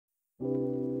It's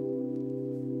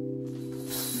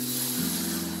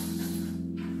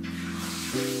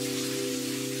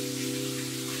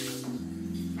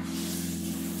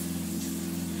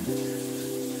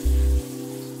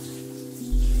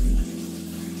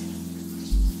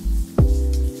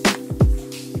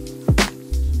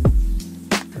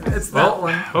that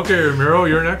one. Okay, Ramiro,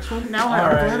 your next one? Now All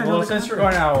right. Well, since we're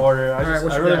going out of order, I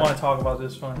really want to talk about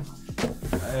this one.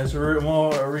 It's a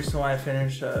more recent one I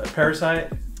finished.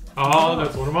 Parasite. Oh,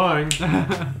 that's one of mine.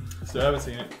 So I haven't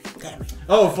seen it. Damn it.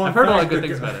 Oh, fun I've heard a lot of fact, good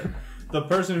things about it. The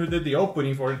person who did the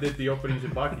opening for it did the opening to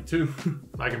Baki too.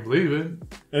 I can believe it.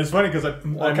 It's funny because I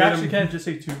Actually, can't just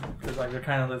say two because like they're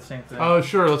kind of the same thing. Oh,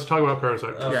 sure. Let's talk about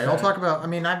Parasite. Okay. Yeah, I'll talk about. I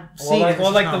mean, I've seen.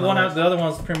 the other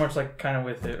one's pretty much like kind of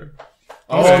with it.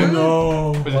 Okay.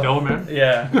 no! Was it Devilman?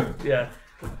 Yeah.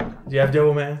 Do you have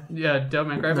Devilman? Yeah,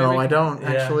 Devilman Crybaby. No, I don't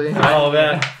actually. Oh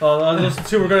man. Well, those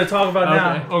two we're going to talk about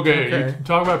now. Okay. Okay. You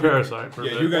talk about Parasite for a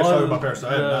Yeah, bit. you guys talk about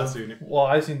Parasite. I have not seen it. Well,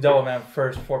 I seen Devilman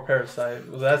first before Parasite.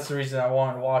 Well, that's the reason I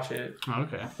wanted to watch it.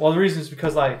 Okay. Well, the reason is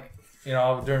because like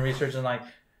I was doing research and like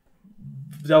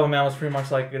Devilman was pretty much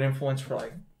like an influence for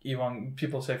like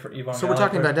people say for Evangelion. So we're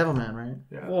talking about Devilman, right?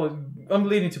 Yeah. Well, I'm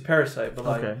leading to Parasite, but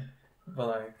like, Okay.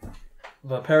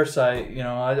 but Parasite,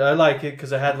 I like it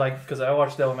because I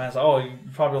watched Devilman. I was like, oh, you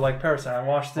probably like Parasite. I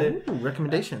watched it. Ooh,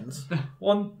 recommendations.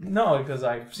 Well, no, because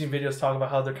I've seen videos talk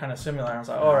about how they're kind of similar. I was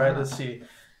like, all right, let's see.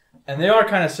 And they are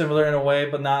kind of similar in a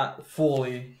way, but not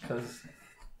fully because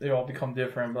they all become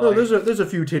different. But No, there's a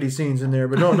few titty scenes in there,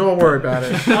 but don't worry about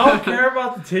it. I don't care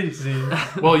about the titty scene.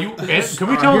 Well, can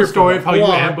we tell the story of how you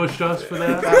ambushed us for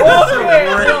that?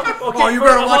 Oh, you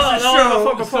better watch the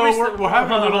show. So we're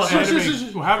having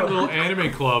a little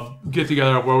anime club get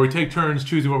together where we take turns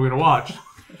choosing what we're going to watch.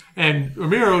 And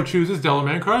Ramiro chooses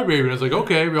Devilman Crybaby. And I was like,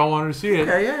 okay, we all wanted to see it.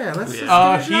 Okay, yeah, let's He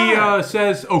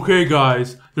says, okay,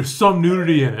 guys, there's some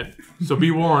nudity in it. So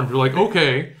be warned. We're like,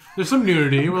 okay, there's some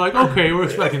nudity. We're like, okay, we're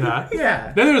expecting that.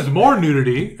 Yeah. Then there's more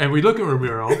nudity, and we look at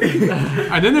Ramiro.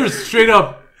 And then there's straight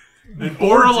up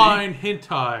borderline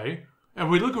hentai. And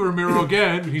we look at Ramiro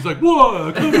again, and he's like,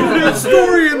 "Whoa, come on, There's a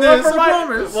story in this, I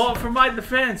promise." Well, for my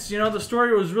defense, the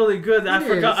story was really good. I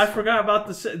forgot about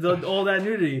all that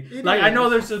nudity. I know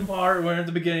there's some part where at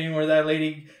the beginning where that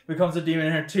lady becomes a demon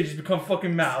and her titties become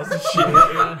fucking mouths and shit.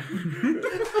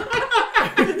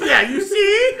 Yeah, you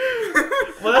see?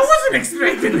 Well, I wasn't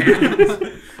expecting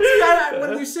that.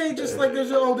 When you say just like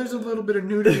there's a little bit of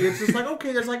nudity, it's just like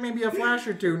okay, there's like maybe a flash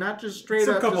or two, not just straight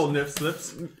up. A couple just... nip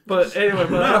slips. But anyway,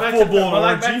 back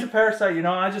to Parasite.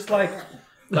 I just like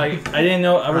I didn't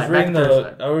know I was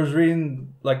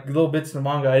reading like little bits of the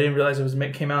manga. I didn't realize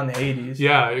it came out in the 80s.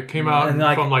 Yeah, it came out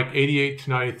from like 88 to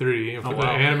 93. And for the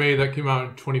anime that came out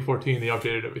in 2014, they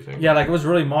updated everything. Yeah, like it was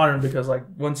really modern because like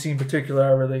one scene in particular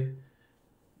I really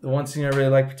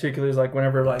like particularly is like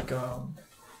whenever like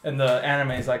in the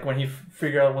animes, like when he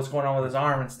figure out what's going on with his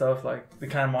arm and stuff, like they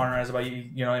kind of modernize it by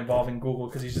involving Google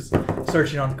because he's just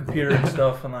searching on the computer and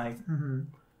stuff and like. Mm-hmm.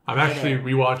 I'm actually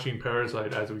rewatching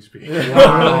Parasite as we speak.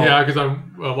 Wow. Yeah, because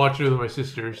I'm watching it with my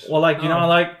sisters. Well, like I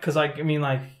like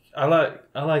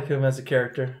him as a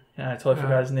character. Yeah, I totally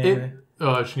forgot his name.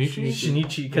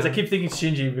 Shinichi, because I keep thinking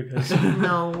Shinji because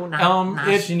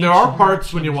there are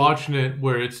parts when you're watching it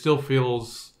where it still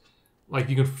feels. Like,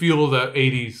 you can feel the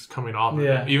 80s coming off of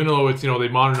it. Even though it's, they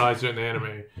modernized it in the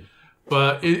anime.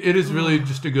 But it is really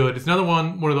just a good... It's another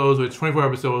one of those where it's 24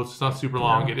 episodes. It's not super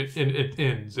long. It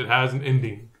ends. It has an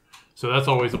ending. So that's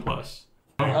always a plus.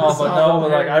 But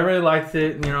I really liked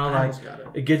it.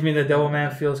 It gives me the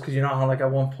Devilman feels because how like at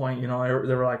one point, they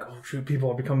were like, oh shoot, people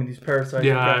are becoming these parasites.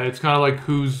 Yeah, it's kind of like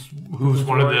who's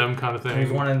one of them kind of thing.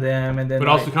 Who's one of them. And then, but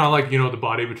also kind of like, the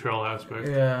body betrayal aspect.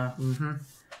 Yeah. Mm-hmm.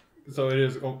 So it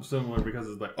is similar because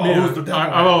it's like, who's the devil?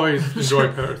 I've always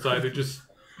enjoyed Parasite. It just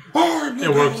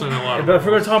it works in a lot of But if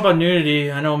we're going to talk about nudity,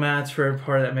 I know Matt's favorite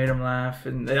part that made him laugh,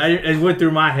 and it went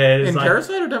through my head. It's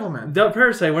Parasite or Devilman?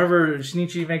 Parasite. Whenever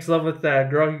Shinichi makes love with that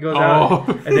girl, he goes out,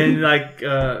 and then they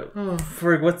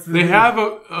have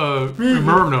a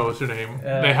Murno is her name.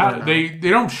 They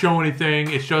don't show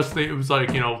anything. It's just it was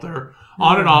like they're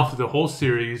on and off the whole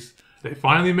series. They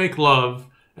finally make love,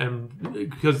 and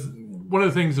because one of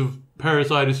the things of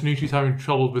Parasite is Shinichi's having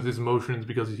trouble with his emotions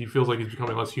because he feels like he's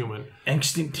becoming less human.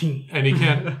 Angsty teen. And he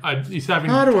can't... he's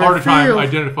having a harder time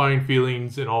identifying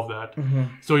feelings and all of that. Mm-hmm.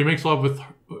 So he makes love with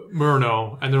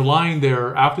Murno, and they're lying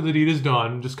there after the deed is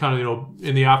done, just kind of,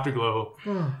 in the afterglow.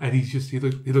 And he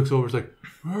looks over, it's like,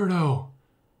 Murno,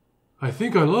 I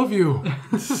think I love you.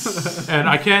 And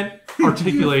I can't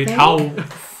articulate how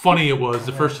funny it was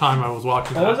the first time I was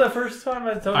watching that. What was the first time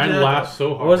I told you? I laughed so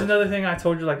hard. What was another thing I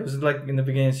told you? Like it was like in the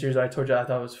beginning of the series. I told you I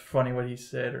thought it was funny what he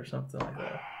said or something like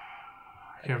that.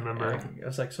 I can't remember. It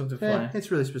was like something funny.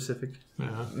 It's really specific.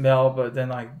 Yeah. No, but then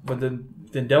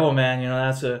then Devilman,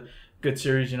 that's a good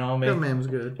series, Maybe. Devilman was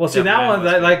good. Well, see that one,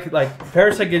 like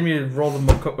Parasite gave me a roller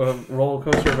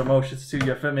coaster of emotions too.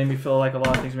 It made me feel like a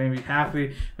lot of things. Made me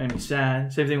happy, made me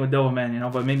sad. Same thing with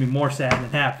Devilman, but made me more sad than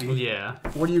happy. Yeah.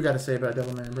 What do you got to say about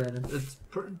Devilman, Brandon? It's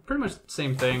pretty much the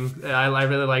same thing. I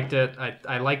really liked it.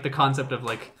 I like the concept of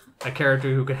like a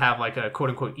character who could have like a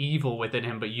quote unquote evil within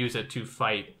him, but use it to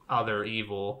fight other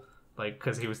evil. Like,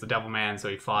 because he was the devil man, so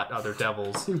he fought other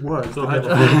devils. He was. So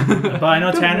but I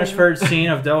know Tanner's favorite scene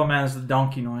of Devilman is the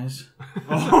donkey noise.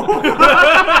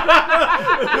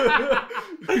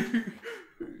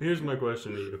 Here's my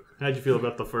question to you. How'd you feel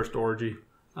about the first orgy?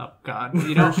 Oh, God.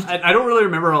 I don't really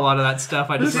remember a lot of that stuff.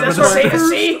 I just remember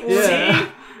See?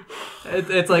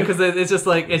 It's like, because it's just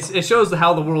like, it shows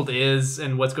how the world is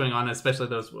and what's going on, especially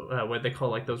those, what they call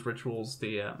like those rituals,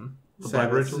 the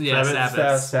black rituals? Yeah,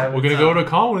 Sabbaths. We're gonna go to a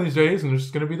con one of these days, and there's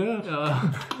just gonna be that.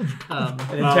 And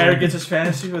then Tanner gets his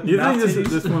fantasy with the You think Nazis.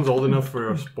 this one's old enough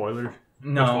for a spoiler?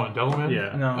 No. Which one, Devilman?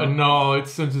 Yeah. No. No,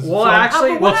 it's since it's Well,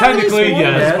 actually, well, technically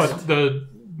yes, Yes. but the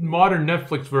modern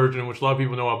Netflix version, which a lot of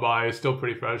people know I buy, is still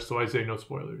pretty fresh. So I say no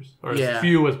spoilers, or as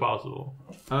few as possible.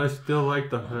 I still like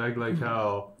the fact, like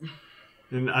how,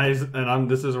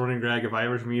 this is a running gag. If I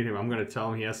ever meet him, I'm gonna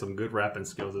tell him he has some good rapping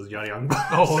skills as Johnny Young.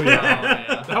 Oh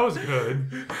yeah, that was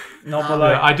good. No, but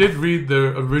like, I did read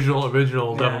the original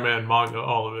Devilman manga,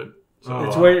 all of it.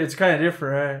 So it's kind of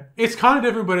different, right? It's kind of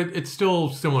different, but it's still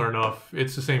similar enough.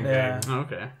 It's the same Yeah. thing.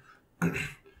 Okay.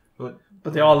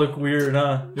 But they all look weird,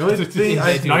 huh? The only It's thing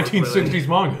 1960s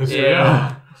manga. So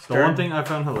Yeah. The one thing I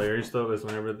found hilarious though is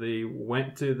whenever they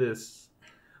went to this.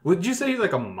 Would you say he's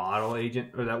like a model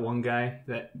agent, or that one guy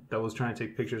that was trying to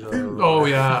take pictures of? Oh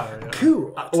yeah.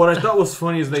 Cool. What I thought was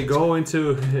funny is they go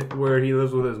into where he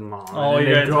lives with his mom. Oh, and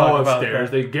you're they gonna go talk about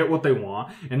upstairs. that. They get what they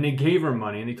want, and they gave her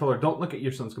money, and he told her, "Don't look at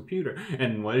your son's computer."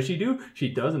 And what does she do? She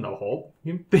does, and the whole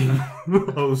thing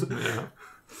blows.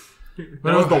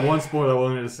 That was the one spoiler I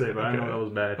wanted to say, but I know that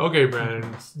was bad. Okay,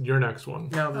 Brandon, it's your next one.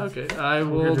 Okay, I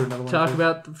We'll will do another one talk too.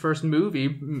 about the first movie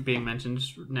being mentioned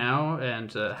now,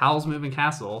 and Howl's Moving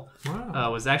Castle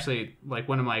Wow. was actually like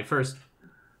one of my first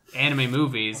anime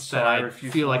movies So that I I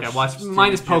refuse feel to like I watch watched. Studio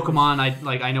Minus Ghibli.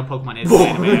 Pokemon, I know Pokemon is an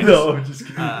anime. I, No, just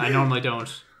kidding. I normally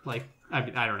don't like. I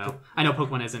don't know. I know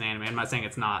Pokemon is an anime. I'm not saying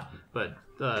it's not, but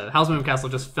Howl's Moving Castle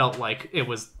just felt like it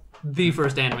was the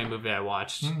first anime movie I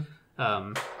watched.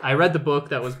 I read the book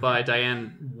that was by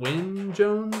Diane Wynne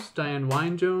Jones.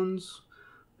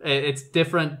 It's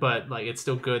different, but like it's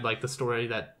still good. Like the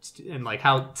story and like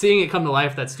how seeing it come to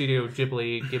life that Studio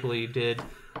Ghibli did.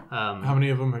 How many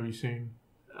of them have you seen?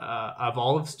 Of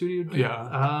all of Studio Ghibli?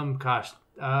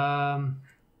 Yeah.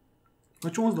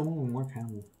 Which one's the one with Mark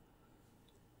Hamill?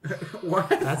 What?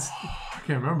 That's I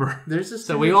can't remember. There's this.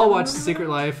 so we all watched Secret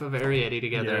Life of Arietti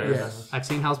together. Yeah. Yes. I've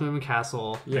seen Howl's Moving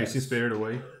Castle. Yeah, you Spirited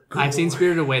Away. I've seen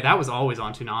Spirited Away. That was always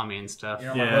on Toonami and stuff.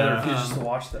 My Yeah. brother refuses to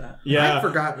watch that. Yeah. I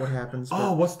forgot what happens. but-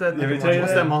 Oh, what's that? Did we tell you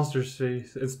What's that? that monster's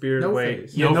face? It's Spirited No Away.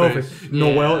 Face. Yeah, No no Face. face. Yeah.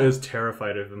 Noelle is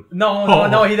terrified of him.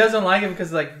 No, he doesn't like it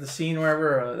because like the scene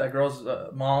wherever that girl's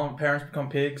parents become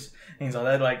pigs, and he's all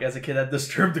that like as a kid that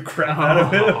disturbed the crap out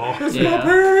of him. Oh.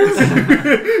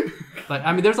 Yeah. But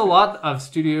I mean, there's a lot of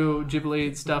Studio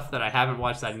Ghibli stuff that I haven't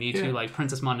watched that I need to. Like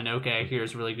Princess Mononoke, I hear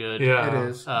is really good. Yeah. It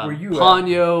is. Were you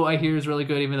Ponyo, I hear is really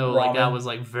good, even though like Ramen. that was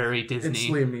like very It's Disney.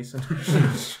 Liam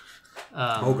Neeson.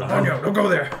 Oh god. Oh no! Don't go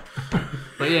there.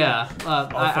 But yeah,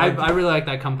 I really like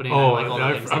that company. And Oh, I like all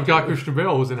the things. I they forgot do. Christian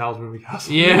Bale was in Howl's Moving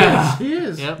Castle. Yeah. He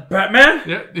is. Yep. Batman?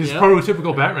 Yeah, his Yep.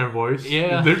 prototypical Batman voice.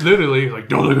 Yeah. Literally, like,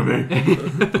 don't look at me.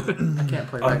 I can't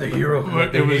play I'm that. the hero.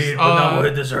 But it was,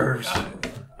 it deserves.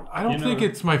 I don't think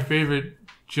it's my favorite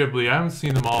Ghibli. I haven't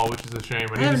seen them all, which is a shame.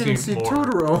 I I need haven't to even see seen more.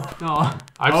 Totoro. Oh,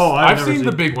 I've never seen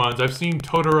the seen- big ones. I've seen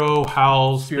Totoro,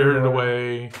 Howl, Spirited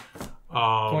Away.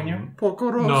 Ponyo?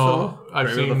 Pocoroso. No, I've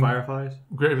Grave seen of the Fireflies.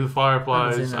 Grave of the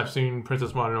Fireflies. seen that. I've seen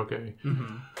Princess Mononoke.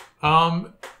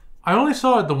 I only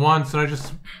saw it the once, and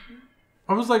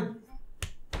I was like,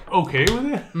 okay with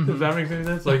it. Does that make any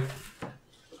sense? Like,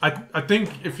 I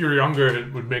think if you're younger,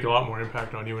 it would make a lot more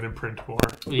impact on you and imprint more.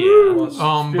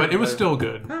 yeah. But it was still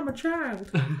good. I'm a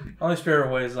child. Only Spirit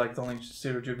Away is like the only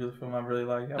Studio Ghibli film I really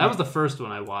like. That was the first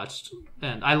one I watched,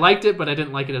 and I liked it, but I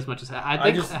didn't like it as much as I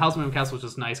think. just- Howl's Moving Castle was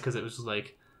just nice because it was just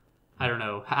like, I don't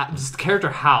know, just the character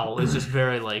Howl is just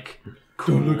very like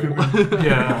cool. Don't look at me.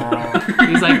 Yeah.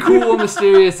 He's like cool,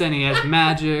 mysterious, and he has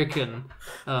magic and.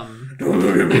 Don't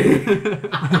look at me.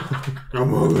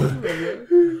 I'm over.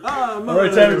 All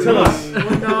right, Tammy, tell us.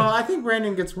 Well, no, I think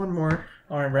Brandon gets one more.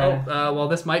 All right, Brandon. Well,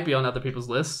 this might be on other people's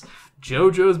lists.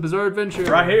 JoJo's Bizarre Adventure.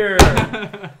 Right here.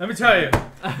 Let me tell you.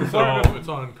 So it's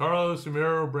on Carlos,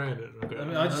 Samiro, Brandon. Okay.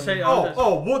 I'll just say.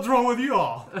 What's wrong with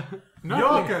y'all?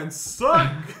 Y'all can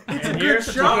suck. It's a And good here's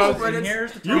the show, truth, but and it's...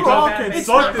 here's the You truth. all can It's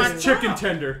suck not my this chicken fault.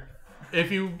 tender.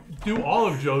 If you do all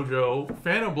of JoJo,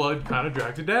 Phantom Blood kind of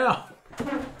dragged it down.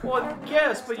 Well,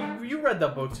 yes, but you read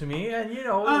that book to me, and you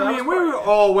know. I mean, we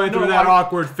all went through that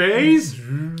awkward phase.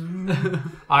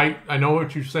 I know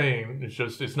what you're saying. It's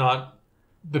just it's not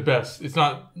the best. It's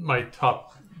not my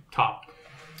top.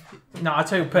 No, I'll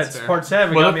tell you, Pets fair. Part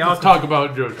 7 But got me let's off. talk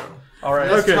about JoJo. All right.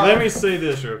 Okay, talk- let me say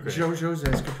this real quick. JoJo's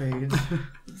escapades.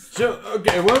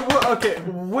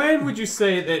 When would you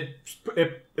say that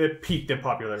it peaked in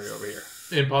popularity over here?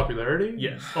 In popularity?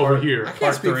 Yes. Over here. I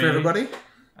can't speak for everybody.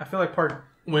 I feel like part.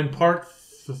 When part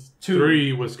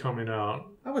 3 was coming out.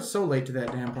 I was so late to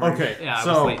that damn party. Okay, Yeah, I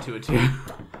so was late to it too.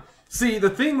 see the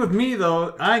thing with me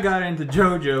though, I got into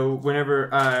JoJo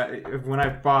when I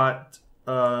bought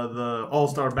the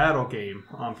All-Star Battle game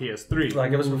on PS3.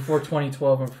 Like, it was before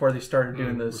 2012 and before they started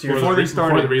doing the series. Before they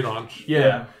started- Before the relaunch.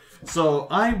 Yeah. So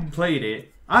I played it.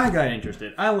 I got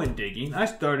interested. I went digging. I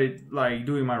started like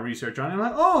doing my research on it. I'm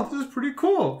like, oh, this is pretty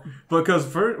cool. Because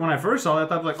when I first saw it, I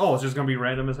thought like, oh, it's just gonna be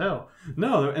random as hell.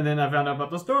 No, and then I found out about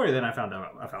the story. Then I found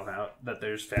out that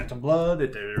there's Phantom Blood,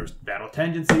 that there's Battle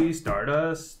Tendency,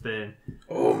 Stardust. Then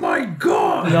Oh my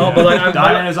god! No, but like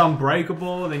Diana's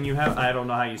Unbreakable. Then you have I don't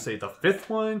know how you say the fifth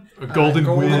one. A Golden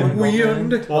Wind.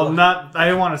 Well, not I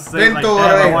didn't want to say it like that.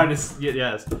 I Ventore. wanted to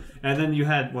yes. And then you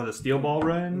had the Steel Ball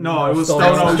Run. No, it was Stone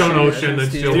Stone Ocean. Ocean. Stone Ocean, then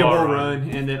Steel Steel Ball Ball Run,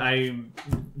 and then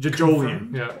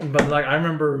Jajolian. Yeah. But like, I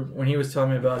remember when he was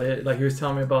telling me about it. Like, he was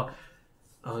telling me about.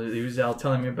 He was out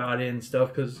telling me about it and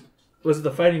stuff because was it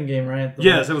the fighting game, right?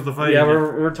 Yes, it was the fighting. Yeah, game.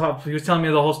 we're talking. He was telling me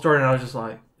the whole story, and I was just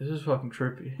like, "This is fucking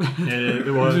trippy." Yeah,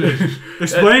 it was.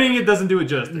 Explaining it doesn't do it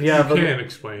justice. Yeah, You but can't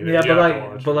explain it. yeah, You but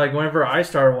have to watch like, it. whenever I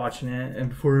started watching it, and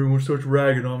before everyone starts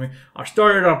ragging on me, I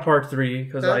started on part 3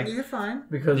 because You're fine.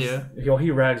 Yeah.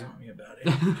 he rags on me about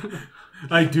it.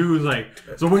 I do like.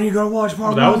 So when are you gonna watch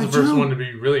part That was one the and first two? one to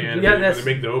be really animated. Yeah, when that's-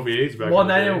 they make the OVAs back Well, in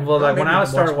the day. like when maybe I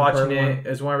started watch watching part it,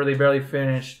 is whenever they barely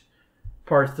finished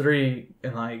part 3,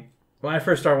 and like when I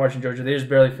first started watching JoJo, they just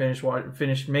barely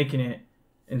finished making it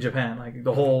in Japan. Like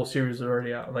the whole series is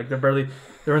already out. Like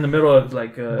they're in the middle of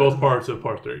like Both parts of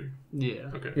part 3. Yeah.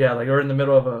 Okay. yeah, like they're in the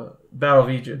middle of a Battle of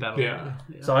Egypt. Battle. Yeah.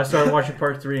 So I started watching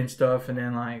part 3 and stuff, and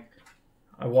then like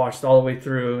I watched all the way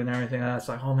through and everything. And that's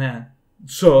like, oh man,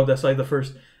 subbed. That's like the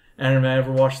first anime I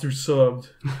ever watched through subbed.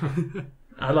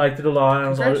 I liked it a lot. I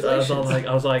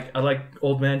was like, I like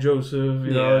Old Man Joseph,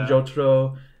 you know, Yeah.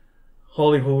 Jotaro,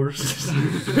 Holy Horse.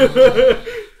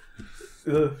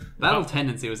 Battle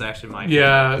Tendency was actually my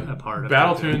Yeah, favorite part of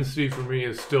Battle it. Tendency for me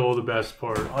is still the best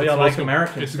part. Oh, It's yeah, the like most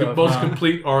American It's the stuff, most huh?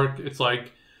 complete arc. It's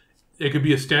like it could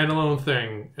be a standalone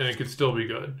thing and it could still be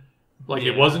good. Like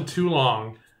it Yeah. wasn't too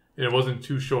long and it wasn't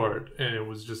too short and it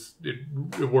was just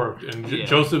it worked. And Yeah.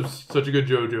 Joseph's such a good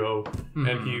JoJo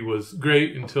and he was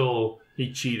great until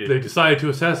He cheated. they decided to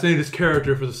assassinate his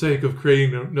character for the sake of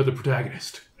creating another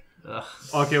protagonist. Ugh.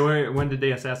 Okay, when did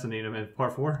they assassinate him in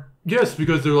part 4? Yes,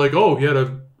 because they're like, oh, he had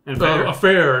An a affair.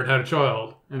 affair and had a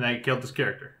child. And they killed his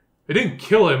character. It didn't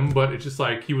kill him, but it's just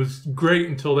like he was great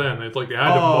until then. It's like they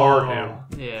had to bar him.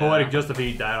 Yeah. Poetic justice if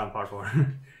he died on part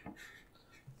 4.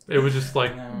 It was just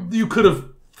like you could have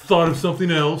thought of something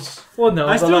else. Well, no,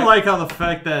 I but still like how the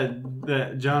fact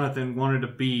that Jonathan wanted to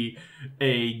be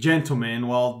a gentleman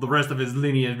while the rest of his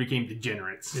lineage became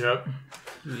degenerates. Yep.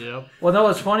 Yep. Well, no,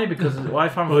 it's funny because what I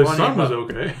found Well, his funny son was about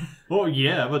okay. Well,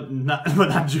 yeah, but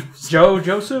not Juice.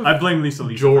 Joseph, I blame Lisa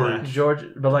for George. that. George,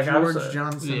 but like I was George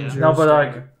Johnson. Yeah. no, but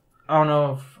like I don't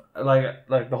know if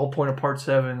like the whole point of part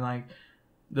 7, like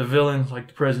the villain's like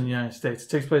the president of the United States. It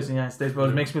takes place in the United States, but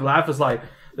what makes me laugh is like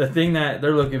the thing that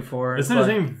they're looking for. Isn't like,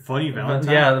 his name Funny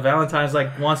Valentine? Yeah, the Valentine's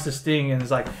like wants to sting, and it's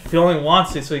like he only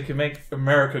wants it so he can make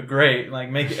America great, like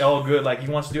make it all good. Like he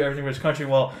wants to do everything for his country.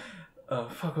 Well,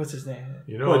 fuck, what's his name?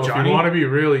 You know, What, if Johnny? you want to be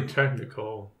really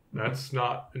technical, that's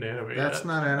not an anime. That's yet.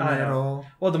 not anime at all.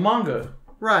 Well, the manga.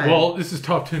 Right. Well, this is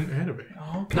top 10 anime.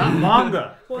 Okay. Not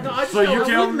manga. Well, no, I just So thought- you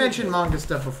can't- we've mentioned manga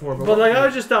stuff before, But like I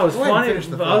just thought it was Go ahead and funny. finish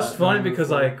the But it was thought, funny and then because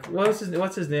move like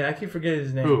what's his name? I keep forgetting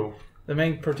his name. Who? The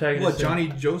main protagonist. What, Johnny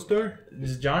Joestar?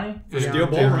 Is it Johnny? Is Steel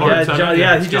it Ball Run? Part Yeah, 7?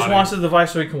 yeah. It's He just Johnny. wants the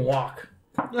device so he can walk.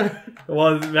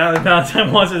 Well,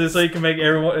 Valentine wants it so he can make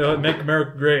everyone make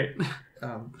America great.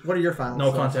 What are your final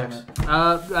No thoughts on context.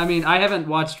 it? I mean, I haven't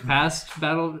watched past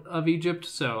Battle of Egypt,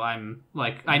 so I'm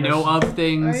like, I know of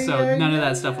things, so none of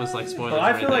that stuff was like spoilers. But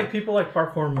I or feel anything. like people like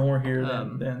part 4 more here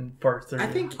than part 3. I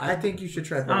think you should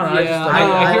try. don't know, Yeah,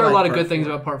 I I hear a like lot of part good things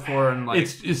 4. about part 4, and like,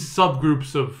 It's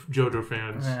subgroups of JoJo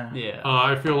fans. yeah.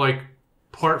 I feel like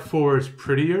part 4 is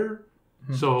prettier,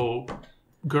 so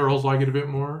girls like it a bit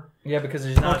more. Yeah, because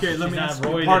he's not. Okay, let me ask you.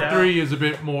 roided Part out. 3 is a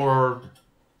bit more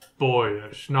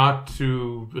boyish, not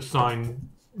to assign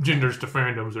genders to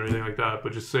fandoms or anything like that,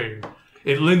 but just saying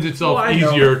it lends itself Well, I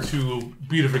know. easier to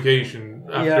beautification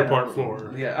after Yeah, part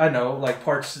 4. Yeah, I know. Like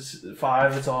part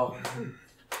 5, it's all.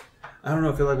 I don't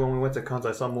know. I feel like when we went to cons,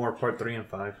 I saw more part 3 and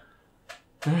 5.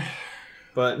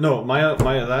 But no, my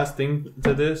last thing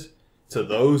to this, to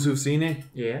those who've seen it,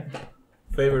 Yeah.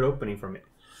 favorite opening from it.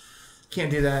 Can't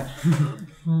do that.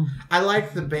 I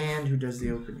like the band who does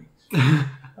the opening.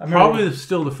 Probably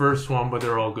still the first one, but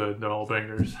they're all good. They're all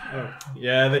bangers.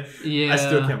 Yeah, Yeah. I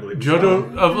still can't believe it.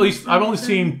 JoJo, at least I've only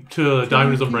seen to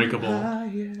Diamond is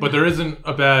Unbreakable, but there isn't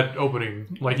a bad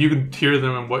opening. Like you can hear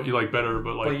them and what you like better,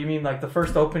 but But like you mean like the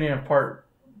first opening of part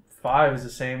 5 is the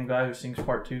same guy who sings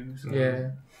part 2? So.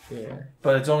 Yeah.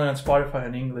 But it's only on Spotify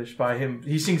in English by him.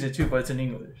 He sings it too, but it's in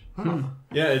English.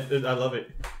 Yeah, I love it.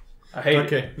 I hate it.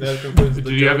 Okay, that concludes the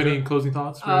do you have JoJo. any closing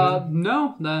thoughts?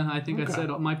 No, I think I said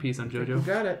my piece on You JoJo.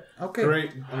 got it. Okay.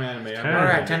 Great anime. Okay. All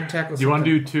right, time to tackle. Do you want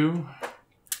to something. do 2?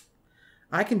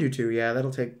 I can do 2. Yeah,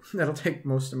 that'll take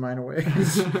most of mine away.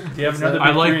 Do you have another big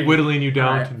I like 3? whittling you down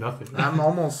Alright. to nothing. I'm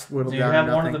almost whittled Do you down. have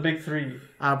to one of nothing. the big 3?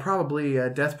 Probably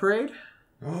Death Parade.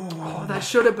 Oh, that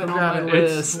should have been on Got my it.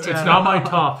 It's list. not my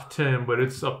top 10, but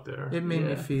it's up there. It made me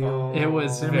Yeah. feel. It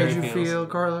was It very made you feels. feel,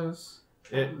 Carlos.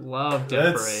 Love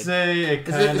Death Let's Parade. say it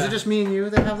Is kind it just me and you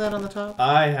that have that on the top?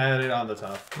 I had it on the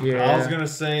top. Yeah. I was gonna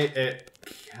say it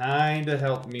kind of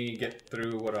helped me get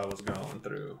through what I was going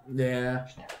through. Yeah.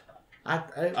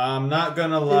 I'm not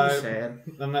gonna It was lie. sad.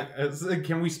 I'm not.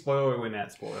 Can we spoil or we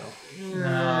not spoil?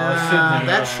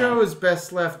 That show is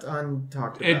best left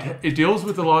untalked about. It deals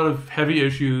with a lot of heavy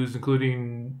issues,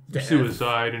 including Death.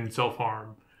 suicide and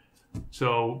self-harm.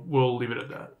 So we'll leave it at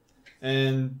that.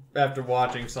 And after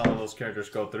watching some of those characters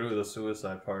go through the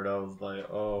suicide part, I was like,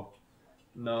 oh,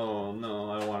 no,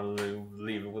 I don't want to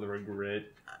leave it with regret.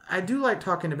 I do like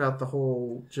talking about the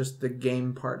whole, just the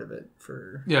game part of it.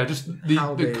 For Yeah, just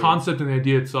How the they- concept and the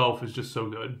idea itself is just so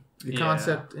good. the Yeah.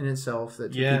 concept in itself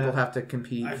that Yeah. people have to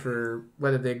compete for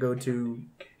whether they go to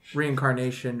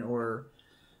reincarnation or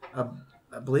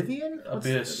oblivion. What's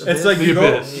Abyss. It's like The you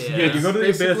go, abyss. Yeah. you go to the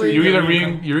abyss. Basically, You're get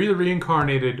either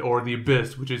reincarnated or the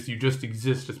abyss, which is you just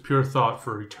exist as pure thought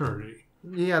for eternity.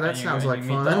 Yeah, that sounds like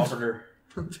fun.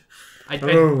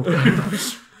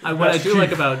 What I do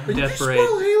like about Death Parade.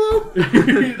 Halo?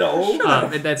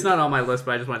 And that's not on my list,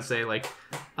 but I just want to say, like,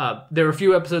 there are a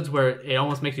few episodes where it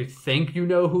almost makes you think you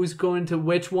know who's going to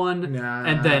which one, Nah.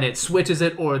 and then it switches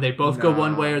it, or they both go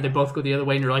one way, or they both go the other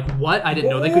way, and you're like, what? I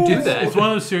didn't know they could do that. It's one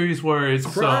of those series where it's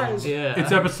Surprise. Yeah.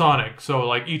 it's episodic. So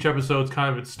like each episode's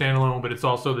kind of its standalone, but it's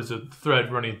also there's a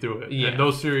thread running through it. Yeah. And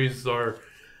those series are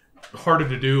harder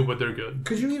to do, but they're good.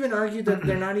 Could you even argue that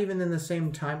they're not even in the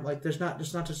same time? Like, there's not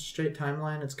just a straight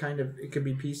timeline. It's kind of, it could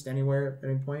be pieced anywhere at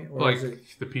any point. Or Like is it,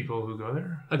 the people who go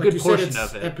there. A like good you said, portion it's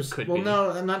of it could be.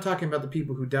 no, I'm not talking about the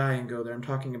people who die and go there. I'm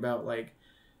talking about, like,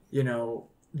 you know,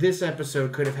 this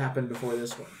episode could have happened before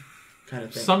this one, kind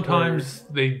of thing. Sometimes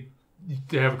they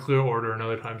have a clear order, and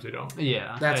other times they don't.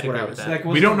 Yeah, That's I'd what agree I with was that.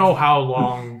 We don't know how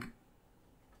long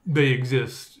they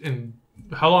exist and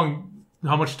how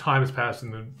much time has passed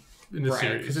in the right,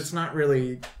 series. because it's not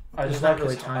really. I just It's not like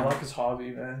really his, time. I like his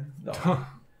hobby, man.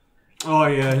 Oh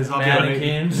yeah, his hobby.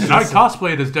 Mannequins. And I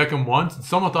cosplayed as Deccan once, and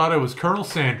someone thought I was Colonel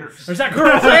Sanders. Is that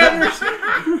Colonel Sanders?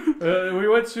 we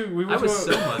went to. I was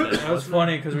so mad. That was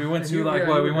funny because we went to You- like yeah,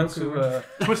 what you we went went to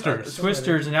Twisters.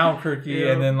 Twisters in Albuquerque,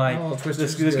 Yeah. and then like Oh, Twisters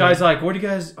this is guy's good. like, "What do you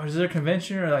guys? Is there a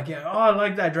convention?" Or like, "Yeah, oh, I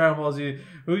like that Dragon Ball Z.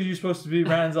 Who's you supposed to be?"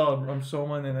 Brandon's all, "I'm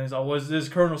someone," and he's all, "Was this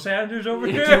Colonel Sanders over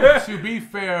here?" to be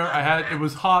fair, it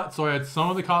was hot, so I had some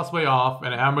of the cosplay off,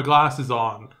 and I had my glasses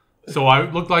on. So I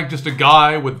looked like just a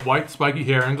guy with white spiky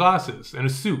hair and glasses and a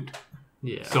suit.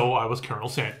 Yeah. So I was Colonel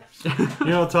Sanders. You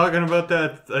know, talking about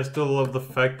that, I still love the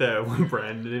fact that when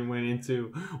Brandon went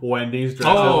into Wendy's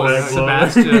dressed Oh, as Black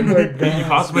Butler, Sebastian. You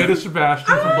cosplayed as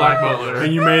Sebastian from Black Butler.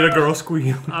 and you made a girl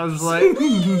squeal. I was like,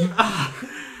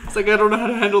 it's like I don't know how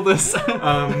to handle this.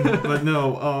 But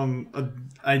no,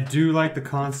 I do like the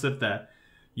concept that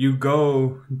you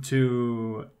go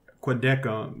to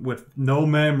Quedeca with no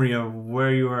memory of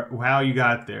where you are, how you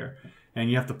got there, and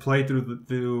you have to play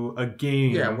through a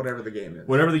game. Yeah, whatever the game is.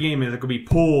 Whatever the game is, it could be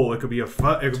pool, it could be it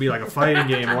could be like a fighting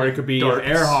game, or it could be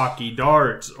air hockey,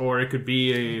 darts, or it could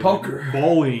be a poker,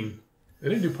 bowling. They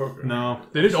didn't do poker. No,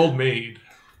 they did Old Maid.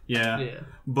 Yeah.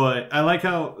 But I like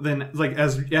how then, like,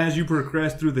 as you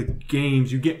progress through the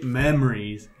games, you get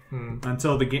memories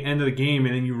until the end of the game,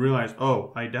 and then you realize,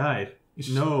 oh, I died. It's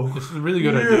a really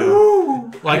good idea.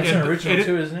 Like it's an original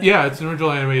too, isn't it? Yeah, it's an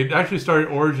original anime. It actually started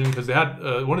Origin because they had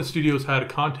one of the studios had a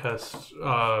contest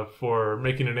for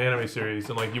making an anime series,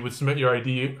 and like you would submit your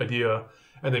idea,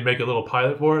 and they make a little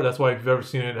pilot for it. That's why if you've ever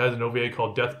seen it, it has an OVA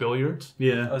called Death Billiards.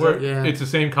 Yeah, it's the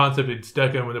same concept. It's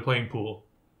Deca when they're playing pool.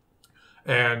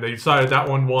 And they decided that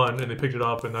one won, and they picked it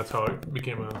up, and that's how it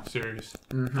became a series.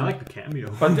 Mm-hmm. I like the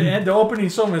cameo. But the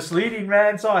opening's so misleading,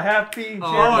 man. So happy.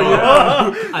 Oh,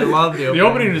 yeah. I love the opening. The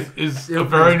opening is a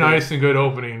very nice and good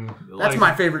opening. That's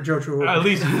my favorite JoJo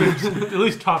opening. At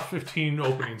least top 15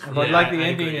 openings. But like the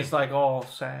ending is like all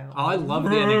sad. Oh, I love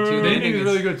the ending too. The ending is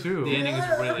really good too. The ending is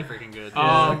really freaking good.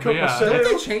 Don't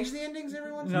they change the endings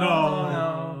every once in a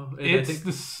while? No.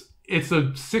 It's a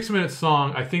 6-minute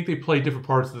song. I think they play different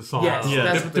parts of the song.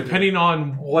 Yes, depending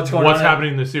on what's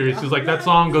happening in the series. Because like that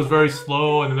song goes very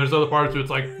slow, and then there's other parts where it's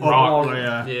like rock,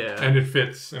 and it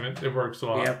fits and it works a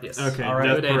lot. Yep. Yes. Okay. All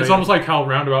right. It's almost like how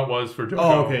Roundabout was for JoJo.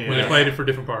 Oh, okay. When they played it for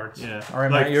different parts. Yeah. All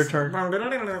right, Matt, your turn.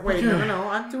 Wait, no,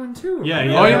 I'm doing two. Yeah.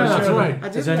 Oh yeah, that's right. I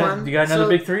did one. You got another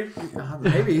big three?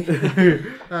 Maybe.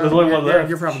 There's only one left.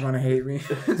 You're probably gonna hate me.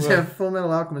 Full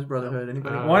Metal Alchemist Brotherhood.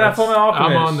 Anybody? Why not Full Metal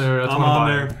Alchemist? I'm on there. I'm on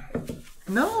there.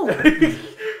 No.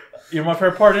 You know my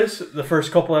favorite part is the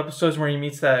first couple episodes where he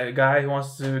meets that guy who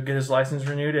wants to get his license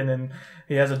renewed, and then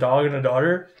he has a dog and a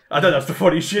daughter. I thought that's the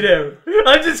funniest shit ever.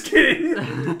 I'm just kidding.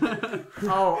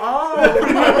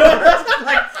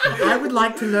 I would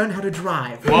like to learn how to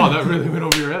drive. Wow, that really went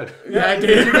over your head. Yeah, I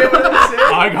did. You get what I'm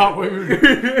saying? I got what you were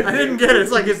doing. I didn't get it.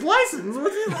 It's like his license.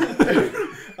 What's his license?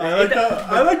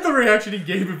 I like the reaction he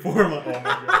gave before. I'm like, oh my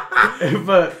god.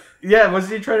 But yeah, was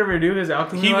he trying to renew his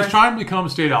alchemy? He was trying to become a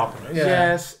state alchemist. Yeah.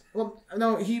 Yes. Well,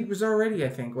 no, he was already, I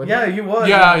think. Yeah, he was.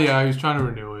 Yeah, he was trying to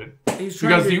renew it. He's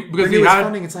trying because he had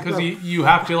funding. It's like, you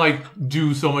have to like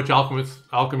do so much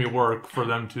alchemy work for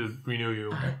them to renew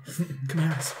you.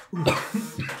 Chimeras.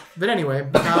 But anyway,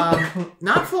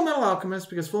 not Full Metal Alchemist,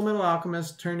 because Full Metal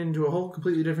Alchemist turned into a whole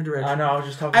completely different direction. I know. I was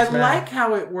just talking. I like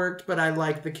how it worked, but I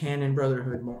like the canon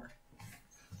Brotherhood more.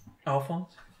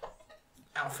 Alphonse.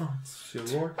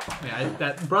 Yeah,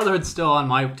 that Brotherhood's still on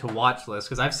my to watch list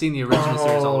because I've seen the original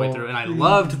series all the way through, and I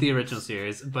loved the original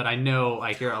series. But I know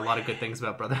I hear a lot of good things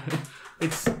about Brotherhood.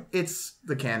 It's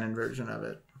the canon version of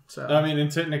it. So I mean, in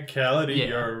technicality,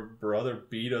 your brother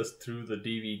beat us through the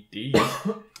DVD,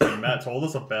 and Matt told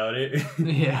us about it.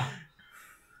 Yeah.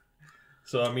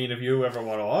 So I mean, if you ever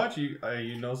want to watch, you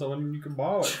know someone you can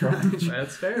borrow it from.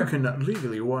 That's fair. You cannot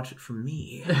legally watch it from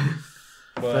me.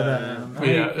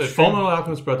 But Full Metal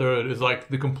Alchemist Brotherhood is like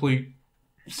the complete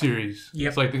series. Yep.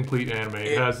 It's like the complete anime.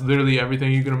 It has literally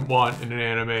everything you can want in an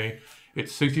anime.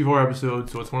 It's 64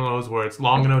 episodes, so it's one of those where it's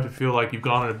long enough to feel like you've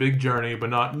gone on a big journey, but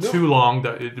not too long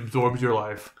that it absorbs your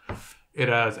life. It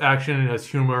has action, it has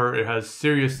humor, it has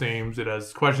serious themes, it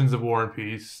has questions of war and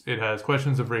peace, it has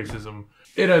questions of racism.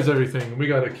 It has everything. We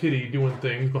got a kitty doing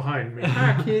things behind me.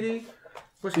 Hi, kitty.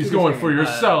 He's going for your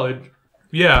salad.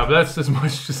 Yeah, but that's as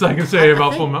much as I can say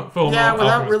about Full Metal Yeah,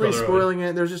 without Alchemist really Brotherhood. spoiling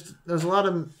it, there's a lot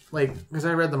of, like, because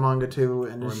I read the manga too,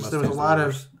 and there was a lot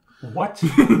of... What?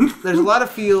 There's a lot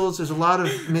of feels, there's a lot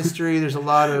of mystery, there's a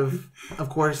lot of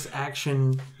course,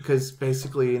 action, because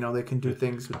basically, they can do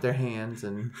things with their hands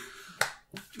and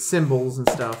symbols and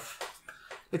stuff.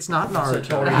 It's not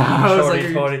Naruto. I was like,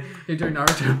 you're doing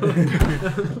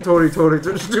Naruto. Tori,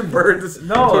 there's two birds.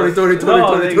 No, Tori.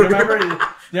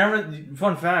 Remember,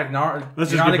 fun fact,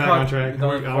 let's just get back on track. I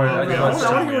want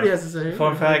to hear what he has to say.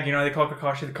 Fun fact, they call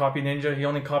Kakashi the copy ninja. He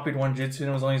only copied one jutsu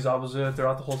and it was only Zabuza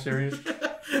throughout the whole series.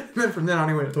 Then from then on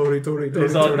he went Tori. It's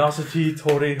all Nasati,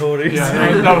 Tori.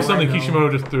 Yeah, that was something Kishimoto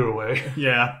just threw away.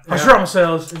 Yeah. Hashirama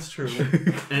Sales. It's true.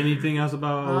 Anything else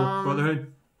about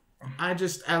Brotherhood? I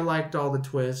liked all the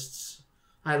twists.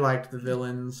 I liked the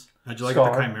villains. How'd you like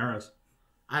the Chimeras?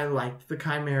 I liked the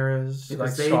Chimeras.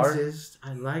 Like they Scar? exist.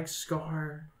 I like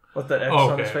Scar. With that X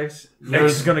on his face? X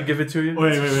is gonna give it to you?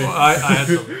 Wait. Well, I had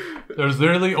something. There's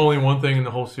literally only one thing in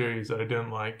the whole series that I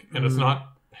didn't like, and it's not...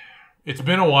 It's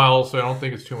been a while, so I don't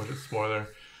think it's too much of a spoiler,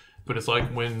 but it's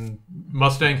like when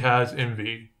Mustang has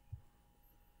envy,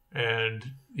 and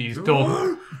he's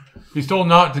told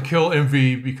not to kill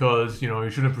envy because, he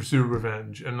shouldn't pursue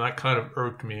revenge, and that kind of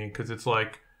irked me, because it's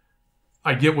like,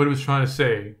 I get what it was trying to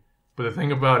say, but But the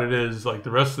thing about it is, like, the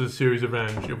rest of the series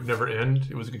Avenged, it would never end.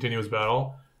 It was a continuous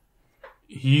battle.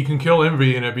 He can kill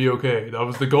Envy and it'd be okay. That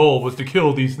was the goal, was to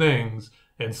kill these things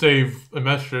and save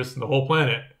Amestris and the whole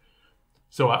planet.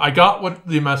 So I got what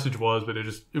the message was, but it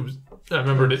was. I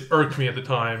remember it irked me at the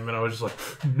time, and I was just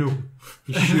like, no,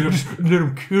 let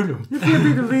him kill him. You can't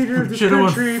be the leader of this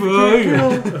country if you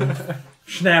can't kill.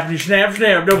 Snappity, snap,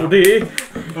 snap, double D.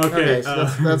 Okay, so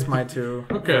that's my two.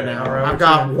 Okay. Now. All right, I've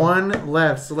got one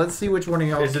left, so let's see which one of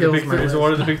y'all Is kills it my is it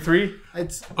one of the big three?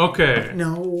 It's Okay.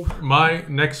 no. My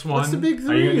next one. What's the big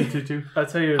Are you three? going to do 2? I'll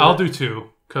tell you. I'll do 2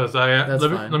 because That's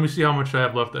let fine. me see how much I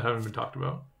have left that haven't been talked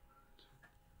about.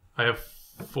 I have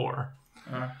 4.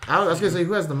 I was gonna say,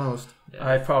 who has the most?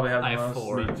 I probably have the I have most.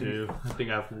 4. Me too. I think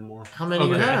I have 1 more. How many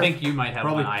you Okay. have? I think you might have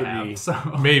Probably one I 3. have.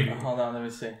 So Maybe. Hold on, let me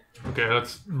see. Okay,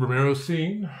 that's Ramiro's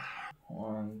scene.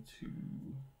 1, 2,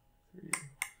 3.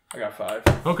 I got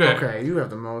 5. Okay. Okay, you have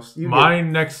the most. You My get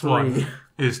next 3. one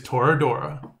is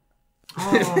Toradora.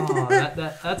 oh,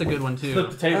 that's a good one too.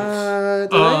 Flip the tables.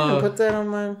 Did I even put that on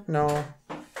my? No.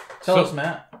 Tell so- us,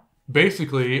 Matt.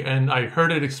 Basically, and I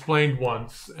heard it explained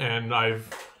once, and I've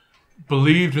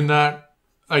believed in that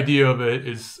idea of it,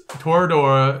 is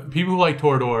Toradora, people who like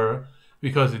Toradora,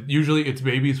 because usually it's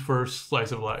baby's first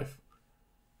slice of life.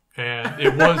 And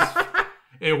it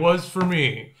was for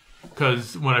me,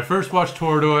 because when I first watched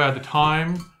Toradora at the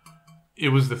time, it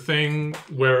was the thing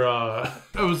where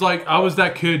it was like, I was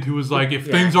that kid who was like, if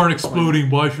things aren't exploding,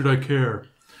 why should I care?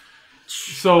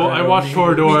 So I watched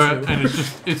Toradora, and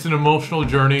it's an emotional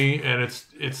journey, and it's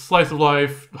slice of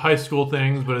life, high school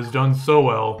things, but it's done so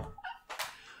well.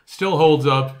 Still holds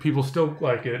up. People still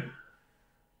like it.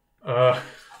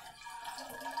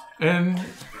 And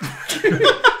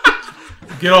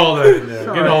get all that in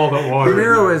there. Get all that water.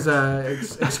 Ramiro is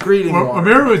excreting water.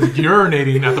 Ramiro is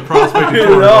urinating at the prospect of No,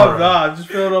 Toradora. I'm just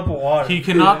filling up with water. He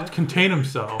cannot contain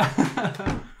himself.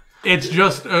 It's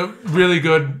just a really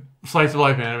good slice of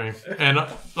life anime, and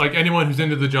like anyone who's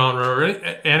into the genre or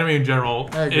anime in general,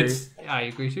 I agree. I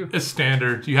agree too. it's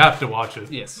standard. You have to watch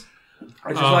it. Yes.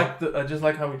 I just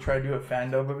like how we tried to do a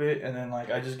fandom of it, and then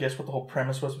like I just guessed what the whole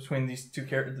premise was between these two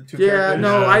characters. Yeah,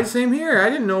 no, Yeah. same here. I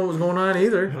didn't know what was going on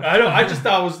either. I just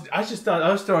thought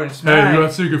I was throwing Hey, smack. you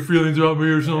got secret feelings about me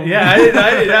or something? Yeah, I did.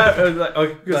 I was like,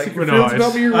 okay, But no, Feelings about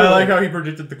it's- me, I like how he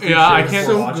predicted the cliché. yeah, I before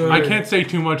can't. watching good. I it. can't say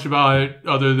too much about it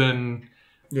other than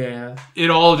Yeah. it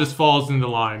all just falls into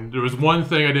line. There was one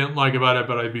thing I didn't like about it,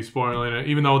 but I'd be spoiling it,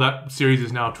 even though that series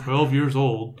is now 12 years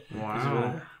old.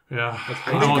 Wow. Yeah,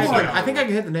 I think I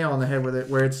can hit the nail on the head with it,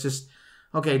 where it's just,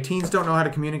 okay, teens don't know how to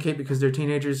communicate because they're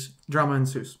teenagers. Drama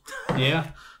ensues. Yeah,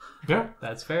 yeah.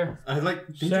 that's fair. I like.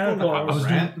 Did you Santa go on Claus. a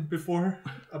rant before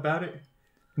about it?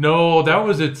 No, that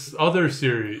was its other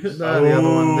series The other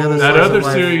one. The other that slice of other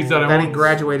life series that I he won't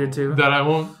graduated to. that I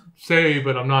won't say,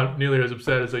 but I'm not nearly as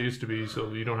upset as I used to be,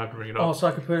 so you don't have to bring it up. Oh, so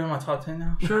I can put it in my top 10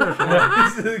 now. Sure.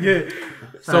 Okay.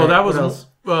 So Alright, that what was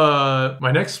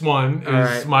my next one is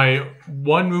Alright. my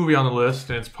one movie on the list,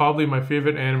 and it's probably my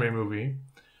favorite anime movie,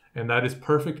 and that is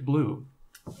Perfect Blue.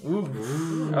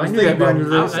 Ooh. I knew that'd be on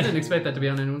your I list. didn't expect that to be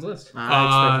on anyone's list.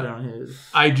 I expected it on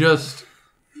his.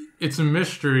 It's a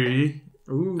mystery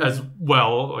Ooh. as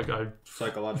well. Like I'm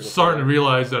Psychological. starting to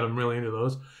realize that I'm really into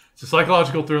those. It's a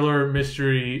psychological thriller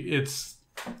mystery. It's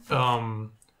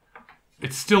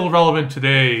still relevant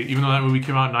today, even though that movie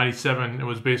came out in '97. It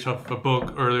was based off a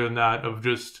book earlier than that of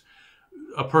just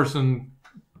a person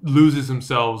loses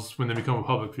themselves when they become a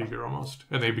public figure almost,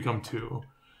 and they become two.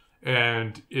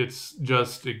 And it's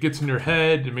just, it gets in your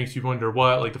head. It makes you wonder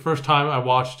what. Like the first time I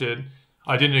watched it,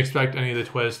 I didn't expect any of the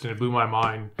twists, and it blew my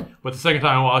mind. But the second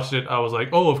time I watched it, I was like,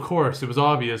 oh, of course, it was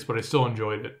obvious, but I still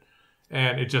enjoyed it.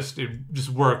 And it just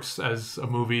works as a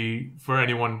movie for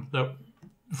anyone that.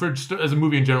 For just as a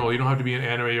movie in general, you don't have to be an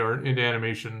anime or into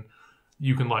animation.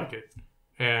 You can like it,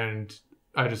 and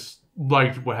I just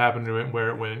liked what happened to it,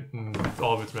 where it went, and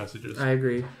all of its messages. I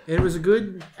agree. It was a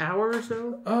good hour or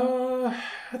so.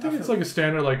 I think it's like a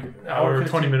standard hour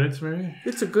 20 minutes maybe.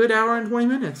 It's a good hour and 20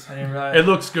 minutes. I didn't realize. It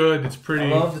looks good. It's I pretty.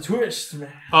 love the twist, man.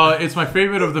 It's my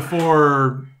favorite of the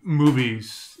 4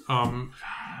 movies.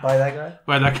 By that guy?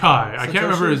 By that guy. I can't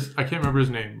Satoshi? remember his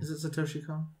name. Is it Satoshi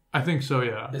Kon? I think so.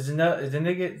 Yeah. Isn't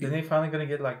they finally gonna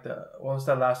get like what was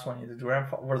that last one? The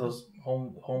grandfather, what are those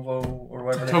Homevo or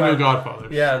whatever? Tokyo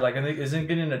Godfathers. Yeah, like isn't it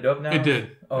getting a dub now? It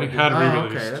did. Oh, it it had did.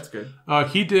 re-released. Okay, that's good.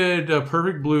 He did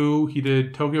Perfect Blue. He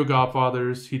did Tokyo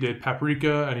Godfathers. He did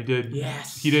Paprika, and he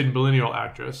did Millennial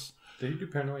Actress. Did he do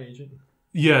Paranoid Agent?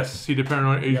 Yes, he did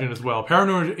Paranoid Agent as well.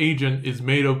 Paranoid Agent is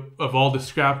made of all the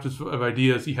scraps of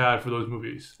ideas he had for those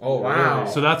movies. Oh Wow.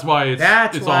 So that's why it's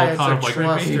That's all why it's kind a of like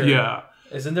cluster. yeah.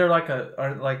 Isn't there like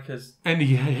his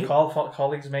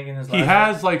colleagues making his? He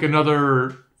has like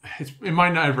another. It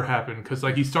might not ever happen because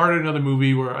like he started another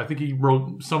movie where I think he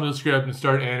wrote some of the script and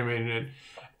started animating it,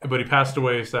 but he passed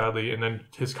away sadly. And then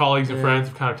his colleagues and friends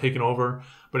have kind of taken over.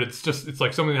 But it's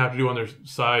like something they have to do on their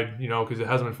side, because it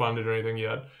hasn't been funded or anything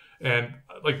yet. And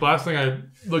like last thing I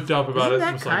looked up about Isn't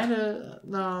it was that like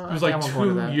no, it was like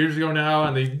 2 years ago now,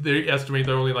 and they estimate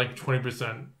they're only like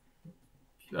 20%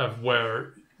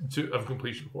 of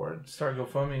completion for it. Start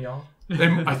GoFundMe, y'all.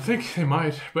 I think they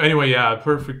might, but anyway, yeah.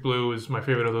 Perfect Blue is my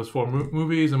favorite of those 4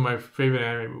 movies and my favorite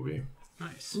anime movie.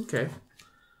 Nice. Okay.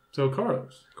 So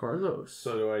Carlos.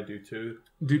 So do I do 2?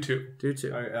 Do 2. Do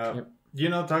 2. All right,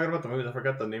 yep. Talking about the movies, I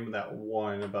forgot the name of that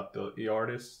one about the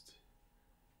artist.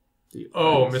 Miss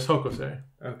Hokose.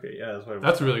 Okay, yeah,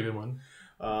 that's a really good one.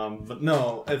 But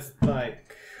no, it's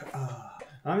like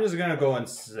I'm just gonna go and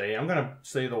say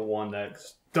the one that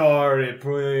started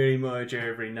pretty much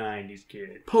every '90s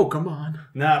kid. Pokemon.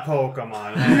 Not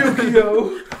Pokemon.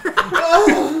 Yu-Gi-Oh!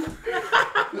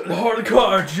 The hard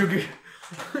cards, Yu-Gi.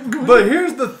 But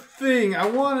here's the thing. I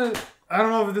don't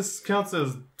know if this counts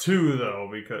as 2 though,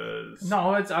 because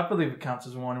no, I believe it counts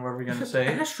as 1. Whatever we're gonna say.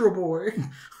 Astro Boy.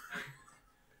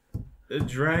 the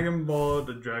Dragon Ball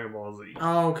Z.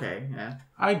 Oh, okay. Yeah.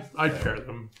 I'd pair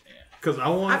them. Because I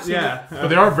want, but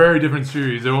they are very different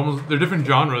series. They're different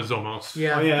genres almost.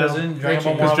 Yeah, because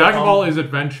Dragon Ball is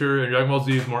adventure and Dragon Ball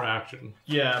Z is more action.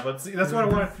 Yeah, but see, that's what I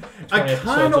want. I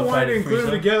kind of wanted to include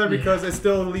them together because it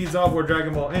still leads off where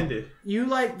Dragon Ball ended. You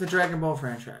like the Dragon Ball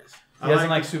franchise? He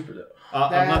doesn't like Super though.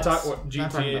 I'm not talking.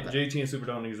 GT and Super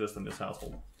don't exist in this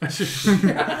household. I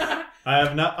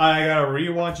have not. I gotta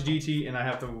rewatch GT and I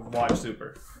have to watch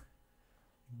Super.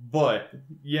 But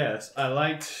yes, I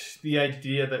liked the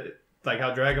idea that. Like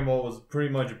how Dragon Ball was pretty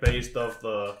much based off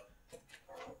the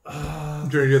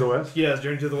Journey to the West. Yes,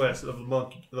 Journey to the West of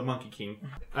the Monkey King.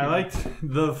 I liked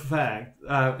the fact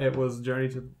it was Journey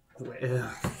to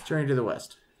the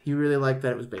West. You really liked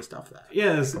that it was based off of that.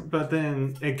 Yes, but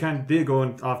then it kind of did go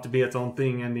off to be its own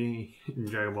thing in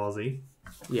Dragon Ball Z.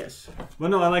 Yes,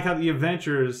 but no, I like how the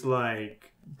adventures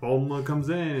like Bulma comes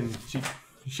in and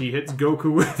she hits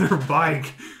Goku with her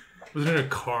bike. Was it in a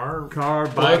car?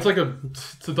 Bike. Oh, it's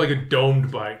like a domed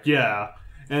bike. Yeah,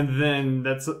 and then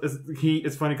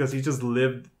it's funny because he just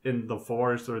lived in the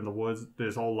forest or in the woods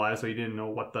his whole life, so he didn't know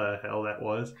what the hell that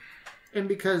was. And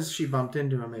because she bumped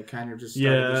into him, it kind of just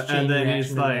started this chain and then reaction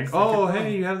he's like, "Oh,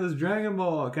 hey, you have this Dragon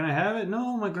Ball. Can I have it?"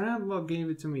 "No, my grandpa gave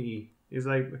it to me." He's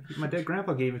like, "My dead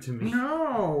grandpa gave it to me."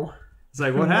 No. It's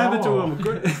like, what happened to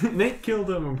him? Nate killed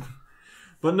him.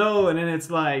 But no, and then it's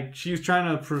like she's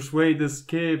trying to persuade this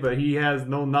kid, but he has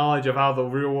no knowledge of how the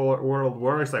real world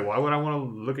works. Like, why would I want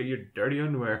to look at your dirty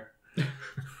underwear?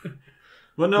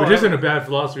 But no, which isn't a bad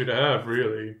philosophy to have,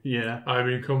 really. Yeah, I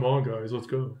mean, come on, guys, let's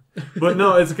go. But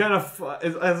no, it's kind of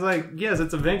it's like yes,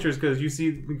 it's adventures because you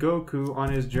see Goku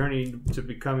on his journey to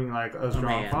becoming like a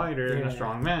strong fighter and a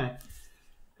strong man,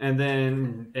 and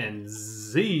then in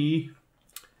Z.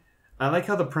 I like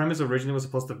how the premise originally was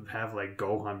supposed to have like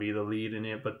Gohan be the lead in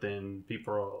it, but then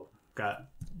people got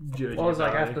judged. Well, it was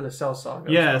like after the Cell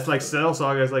Saga. Yeah, it's like Cell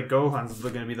Saga is like Gohan's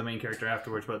going to be the main character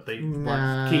afterwards, but they keen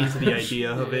to the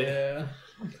idea of it. Yeah.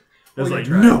 It's like,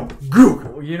 no,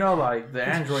 Goku! You know, like, the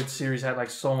Android series had, like,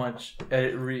 so much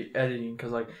re-editing,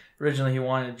 because, like, originally he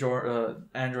wanted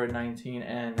Android 19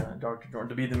 and Dr. Jordan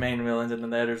to be the main villains, and then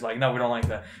the editors like, no, we don't like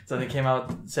that. So they came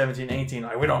out 17, 18,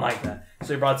 like, we don't like that.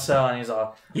 So he brought Cell, and he's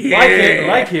all,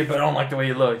 like it, but I don't like the way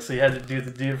he looks. So he had to do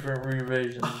the different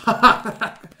revisions.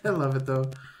 I love it, though.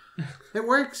 It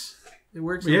works. It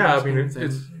works. Yeah, I mean, it's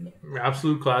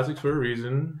absolute classics for a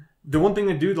reason. The one thing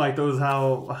I do like though is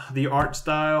how the art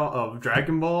style of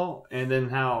Dragon Ball, and then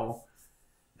how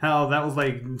that was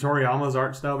like Toriyama's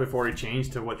art style before he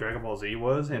changed to what Dragon Ball Z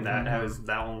was, and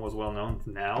that one was well known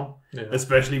now. Yeah.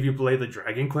 Especially if you play the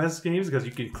Dragon Quest games, because you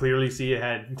could clearly see it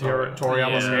had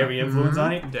Toriyama's heavy influence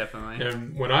on it. Definitely.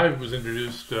 And when I was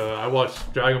introduced, I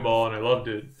watched Dragon Ball and I loved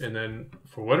it, and then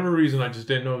for whatever reason, I just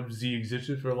didn't know Z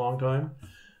existed for a long time.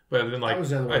 But then, like,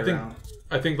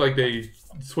 I think like they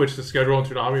switched the schedule on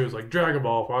Toonami. It was like Dragon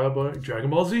Ball followed by Dragon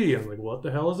Ball Z. I'm like, what the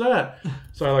hell is that?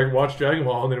 So I like watched Dragon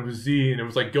Ball, and then it was Z, and it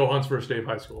was like Gohan's first day of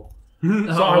high school.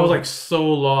 So I was like so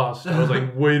lost. I was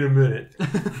like, wait a minute,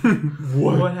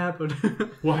 what happened?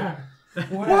 What happened?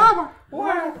 What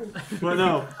happened? But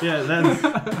no, yeah, that's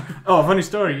funny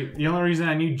story. The only reason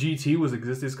I knew GT was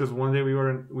existed is because one day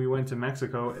we went to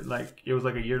Mexico. Like it was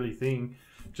like a yearly thing,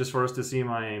 just for us to see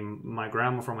my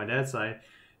grandma from my dad's side.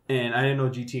 And I didn't know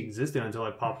GT existed until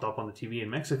it popped up on the TV in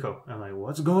Mexico. I'm like,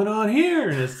 what's going on here?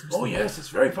 And it's yes, it's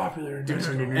very popular in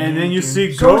Mexico. and then you see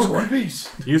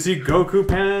Goku. You see Goku,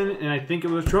 Pan, and I think it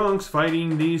was Trunks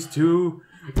fighting these two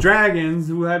dragons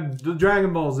who had the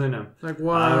Dragon Balls in them. Like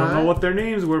what? I don't know what their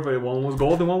names were, but one was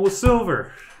gold and one was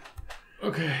silver.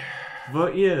 Okay.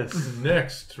 But yes.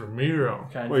 Next, Ramiro.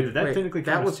 Wait, did that technically count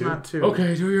that as was two? not two.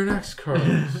 Okay, do your next,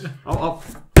 Carlos.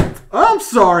 I'm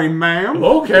sorry, ma'am.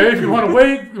 Okay, if you want to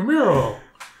wait, Ramiro.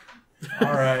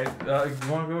 All right. You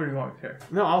want to go or do you want to care?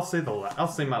 No, I'll say I'll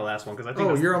say my last one because I think.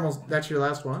 That's your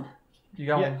last one? You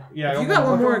got one? Yeah. If you got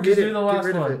one more, Just get do the last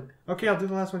rid of one. it. Okay, I'll do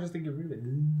the last one just to get rid of it.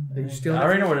 You still I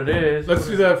already know what it is. Let's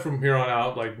do that from here on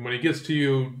out. Like, when he gets to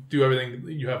you, do everything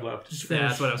that you have left. Just Yeah, finish.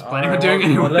 that's what I was planning on doing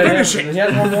anyway. Finish it. He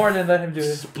has one more, then let him do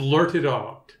it. Blurt it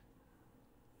out.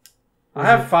 I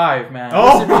have 5, man.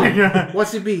 Oh my god!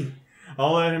 What's it be?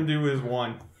 I'll let him do his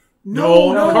one.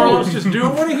 No, Carlos, just do. I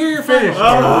want to hear your Finish. finish.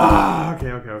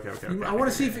 Okay. I want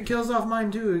to see if it kills off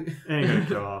mine too. Ain't gonna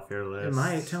kill off your list. It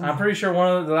might. Tell me. I'm pretty sure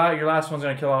your last one's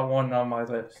gonna kill out one on my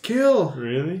list. Kill.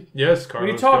 Really? Yes,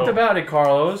 Carlos. We talked go. about it,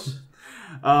 Carlos.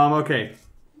 Okay.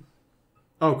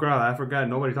 Oh, crap, I forgot.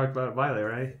 Nobody talked about Violet,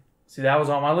 right? See, that was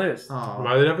on my list. Oh,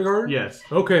 Violet Evergarden? Yes.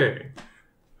 Okay.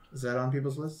 is that on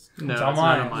people's list? No, It's it's on not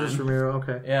mine. on mine. Just Ramiro.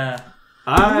 Okay. Yeah.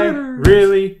 I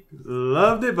really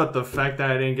loved it, but the fact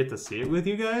that I didn't get to see it with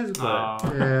you guys, but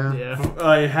Yeah.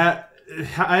 Yeah.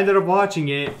 I ended up watching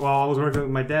it while I was working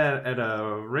with my dad at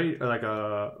a race, like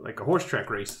a horse track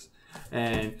race,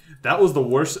 and that was the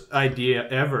worst idea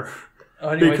ever.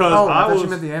 Anyway, Because Oh, I I thought was you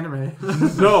meant the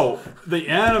anime. no, the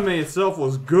anime itself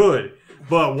was good,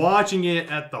 but watching it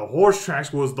at the horse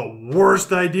tracks was the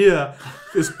worst idea.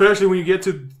 Especially when you get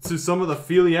to some of the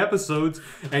feely episodes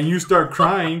and you start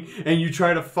crying and you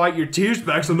try to fight your tears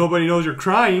back so nobody knows you're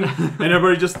crying and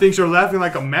everybody just thinks you're laughing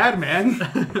like a madman.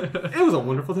 It was a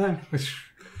wonderful time.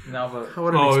 no, but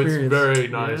What an Oh, experience. it's very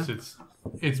nice.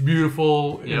 It's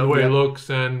beautiful in the way Yep. it looks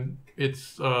and its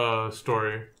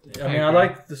story. I mean, I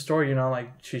like the story. You know, like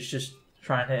she's just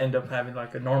trying to end up having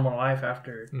like a normal life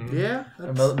after Yeah.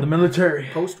 the military.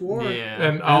 Post-war. Yeah.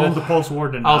 And And then the I'll post-war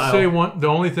denial. say the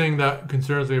only thing that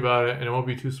concerns me about it, and it won't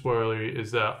be too spoilery,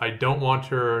 is that I don't want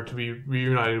her to be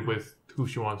reunited with who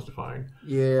she wants to find.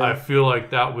 Yeah. I feel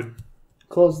like that would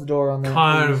Close the door on that.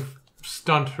 kind please. of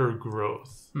stunt her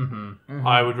growth. Mm-hmm.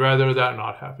 I would rather that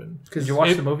not happen. Did you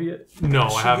watch the movie yet? No,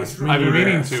 I haven't. I've been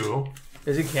meaning to.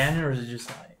 Is it canon or is it just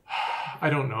like? I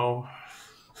don't know.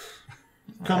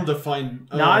 Come to find.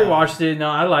 No, I watched it. No,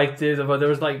 I liked it, but there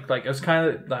was like it was kind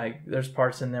of like there's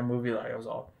parts in that movie like I was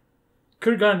all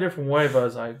could have gone a different way, but I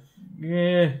was like,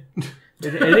 yeah.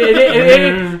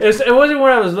 It wasn't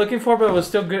what I was looking for, but it was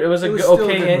still good. It was a good,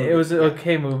 okay. It was an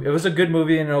okay movie. It was a good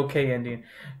movie and an okay ending.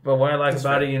 But what I like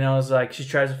about it, you know, is like she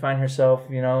tries to find herself,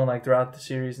 you know, like throughout the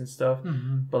series and stuff.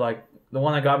 But like the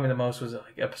one that got me the most was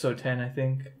like episode 10, I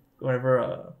think.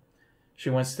 Whenever she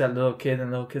went to that little kid, and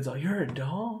the little kid's like, "You're a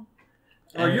doll."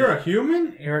 Oh, you're a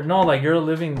human? You're a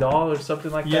living doll or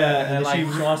something like that. Yeah, And like she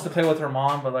wants to play with her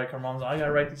mom, but like her mom's like, I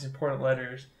gotta write these important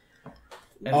letters.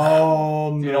 And,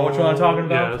 Oh, do you know which one I'm talking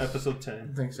about? Yes. Episode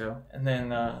 10. I think so. And then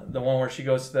the one where she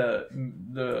goes to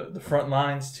the front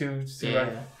lines too. See,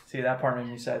 see that part made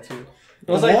me sad too.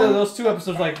 It was The like one- those two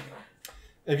episodes like.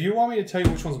 If you want me to tell you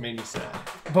which ones made me sad,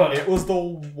 But it was the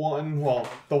one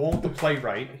with the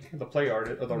playwright, the play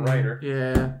artist, or the writer,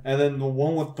 Yeah. and then the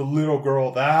one with the little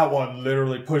girl. That one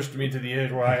literally pushed me to the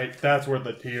edge. That's where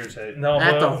the tears hit. no,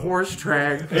 At but, the horse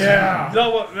track. Yeah.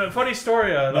 no, but, funny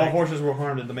story. No Like, horses were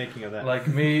harmed in the making of that. like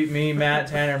me, Matt,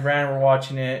 Tanner, and Brandon were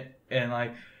watching it, and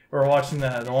like we're watching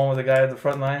the one with the guy at the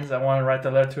front lines. I wanted to write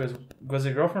the letter to his was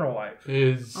it girlfriend or wife?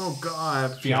 His Oh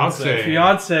God. fiance.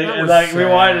 Fiance, That and was like we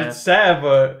wanted it sad. sad,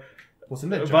 but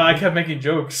Wasn't that? but I kept making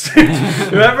jokes.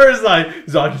 Whoever is like,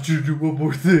 I just need to do one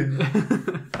more thing.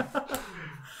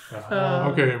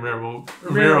 Okay,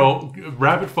 Ramiro,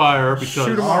 rapid fire because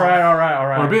Shoot 'em All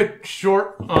right. we're a bit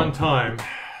short on time.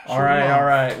 All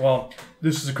right. Well,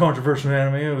 this is a controversial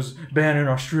anime. It was banned in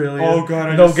Australia. Oh,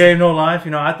 God, No game, no life.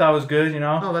 You know, I thought it was good. You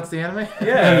know. Oh, that's the anime?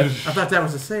 Yeah. I thought that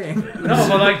was a saying. No,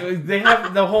 but like they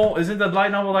have the whole. Isn't the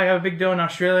light novel like a big deal in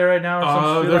Australia right now? Or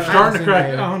some shit They're like that? starting to crack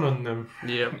Yeah. down on them.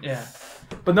 Yep. Yeah.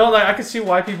 But no, like I could see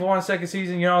why people want a second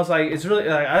season. You know, it's like it's really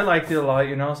like I liked it a lot.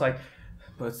 You know, it's like,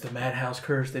 but it's the Madhouse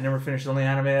curse. They never finished. The only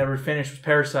anime they ever finished was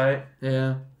Parasite.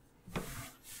 Yeah.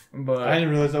 But I didn't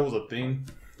realize that was a thing.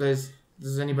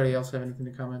 Does anybody else have anything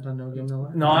to comment on No Game No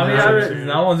Life? no, I mean,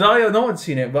 no one's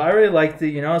seen it. But I really liked it.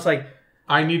 You know, it's like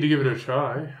I need to give it a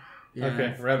try. Yeah.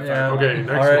 Okay, rapid yeah. Okay,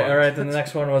 next all right, one. all right. Then the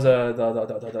next one was the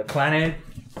Clannad.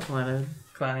 Planet.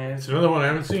 Clan It's another one I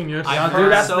haven't seen yet.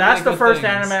 Dude, that's the first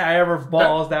anime I ever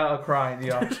ballsed out crying,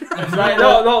 yo. Like,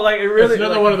 no, like it really. It's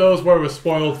another one of those where it was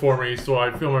spoiled for me, so I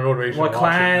feel my motivation. What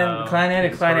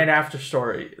Clan After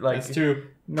Story? Like that's two.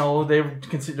 No, they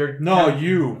consider. No,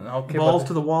 you. Okay, balls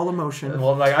to the wall emotion.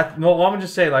 Well, like I'm gonna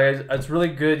just say, like it's really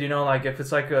good. You know, like if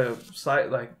it's like a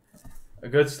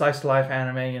good slice of life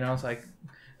anime, you know, it's like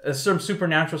there's some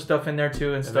supernatural stuff in there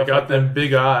too and stuff. They got like them that.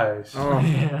 big eyes. Oh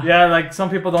yeah, like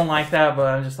some people don't like that, but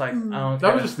I'm just like I don't care.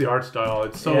 That was just the art style.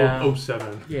 It's so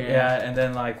 07. Yeah, and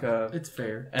then like it's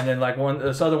fair. And then like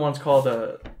this other one's called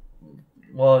like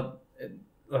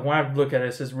when I look at it,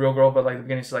 it says Real Girl, but like the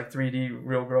beginning it's like 3D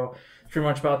Real Girl. It's pretty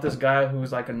much about this guy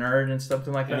who's like a nerd and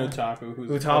something like that. An otaku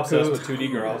who's obsessed with 2D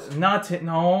girls. No,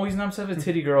 he's not obsessed with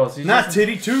titty girls. He's not just,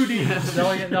 titty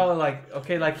 2D. no, like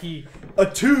okay, like he a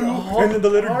 2 and then the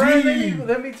letter right, D.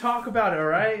 Let me talk about it, all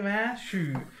right, man.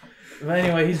 Shoot. But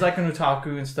anyway, he's like an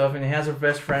otaku and stuff, and he has a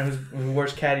best friend who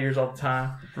wears cat ears all the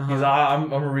time. He's like,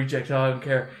 I'm a reject, so I don't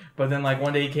care. But then like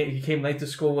one day he came late to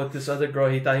school with this other girl.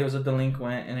 He thought he was a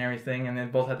delinquent and everything, and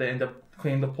then both had to end up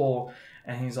cleaning the pool.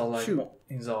 And he's all like,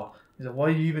 he's like, why are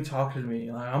you even talking to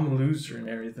me? Like, I'm a loser and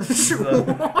everything. And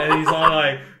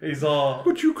he's all,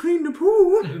 but you clean the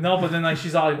pool. No, but then like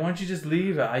she's all like, why don't you just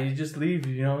leave? You just leave,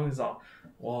 you know? He's all,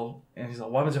 well, and he's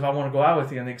like, what happens if I want to go out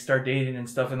with you? And they start dating and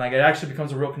stuff, and like it actually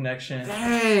becomes a real connection.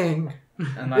 Dang.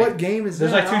 And like, what game is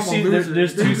there's that? Like 2 seasons.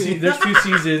 There's 2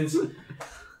 seasons,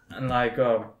 and like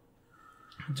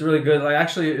it's really good. Like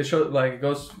actually, it shows like it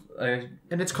goes. And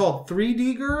it's called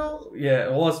 3D Girl? Yeah,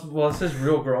 well, it says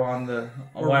Real Girl on the...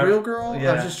 Real Girl?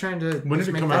 Yeah. I was just trying to... When did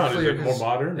it come out? Is it more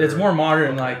modern? It's more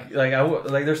modern. Like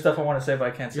there's stuff I want to say, but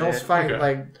I can't say Y'all's it. fight,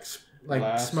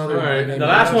 like smothered. Right. The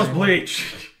last one's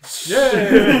Bleach.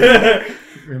 Yeah!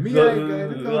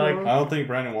 I don't think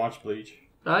Brandon watched Bleach.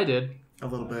 I did. A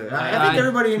little bit. I think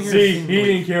everybody in here... See, he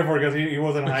didn't care for it because he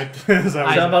wasn't hyped.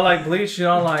 But like Bleach,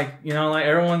 like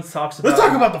everyone talks about... Let's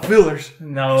talk about the fillers.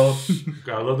 No.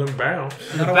 Gotta love them bound.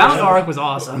 The bound arc was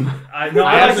awesome. I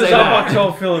like the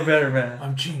Zambak filler better, man.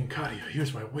 I'm Gene Kadia.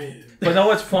 Here's my win. But no,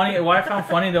 what's funny, what I found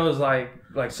funny though is like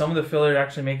some of the filler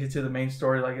actually make it to the main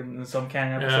story, like in some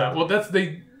canon episodes. Yeah, well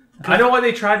I know what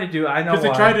they tried to do. I know because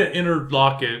they tried to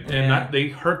interlock it, and they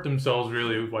hurt themselves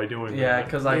really by doing that. Yeah,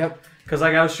 because like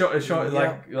I was showing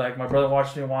like my brother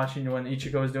watched me watching when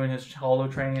Ichigo was doing his holo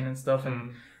training and stuff,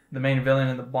 and the main villain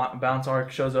in the bounce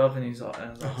arc shows up, and he's like,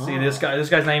 see this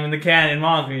guy's not even the canon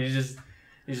manga. He's just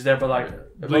there,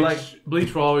 but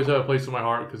Bleach will always have a place in my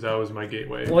heart because that was my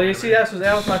gateway. Well, you see, that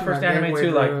was my first anime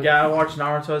too. Like, I watched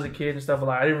Naruto as a kid and stuff, but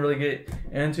like I didn't really get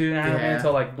into anime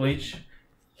until like Bleach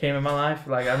came in my life.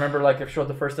 Like I remember like I showed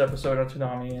the first episode on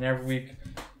Toonami, and every week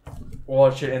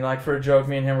watch it, and like for a joke,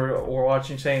 me and him were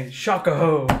watching saying "Shaka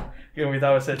Ho," and we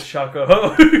thought it said "Shaka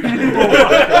Ho."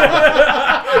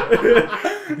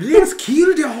 Let's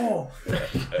kill the hole.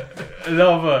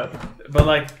 No, but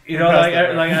like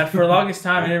like for the longest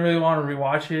time, I didn't really want to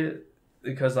rewatch it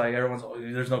because like everyone's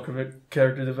there's no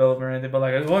character development or anything. But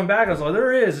like going back, I was like,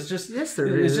 there is. It's just It's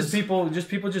just people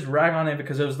just rag on it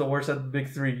because it was the worst of the big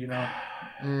three, you know.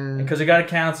 Because it got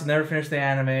accounts and never finished the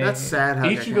anime. That's sad. How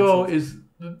Ichigo is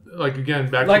like again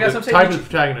back like, to the type of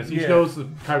protagonist. Ichigo's the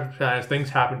type of protagonist.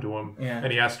 Things happen to him,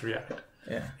 and he has to react.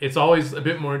 Yeah, it's always a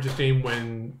bit more interesting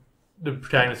when the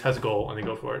protagonist has a goal and they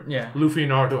go for it. Yeah, Luffy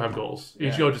and Naruto have goals.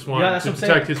 Ichigo just wants to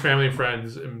protect his family and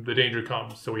friends, and the danger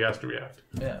comes, so he has to react.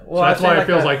 Yeah, well, so that's why it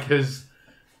feels like his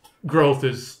growth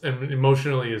is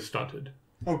emotionally is stunted.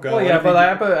 Okay. Well, yeah, but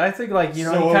I think like he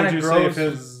kind of grows. Say if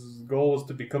his goal is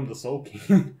to become the Soul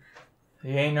King? He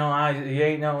ain't no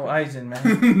Aizen,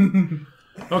 man.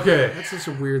 Okay, that's just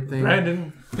a weird thing.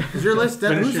 Brandon, is your list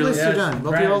done? Whose lists are done?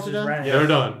 Both of y'all's are done. They're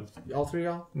done. All three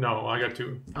of y'all? No, I got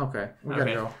 2. Okay, we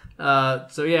gotta go.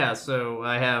 So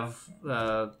I have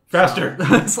faster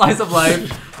slice of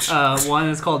life. One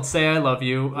is called Say I Love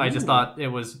You. I just thought it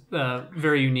was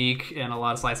very unique and a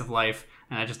lot of slice of life,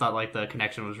 and I just thought like the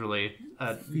connection was really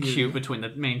cute between the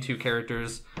main 2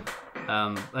 characters.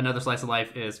 Another slice of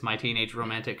life is My Teenage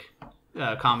Romantic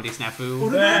Comedy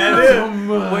Snafu,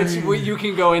 which you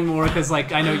can go in more because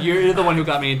like I know you're the one who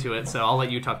got me into it, so I'll let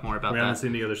you talk more about that. We haven't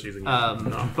seen the other season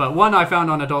yet. But one I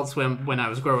found on Adult Swim when I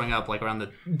was growing up, like around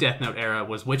the Death Note era,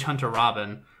 was Witch Hunter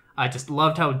Robin. I just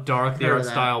loved how dark the art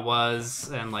style was,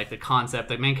 and like the concept.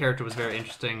 The main character was very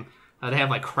interesting. They have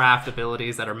like craft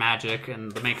abilities that are magic,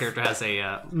 and the main character has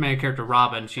main character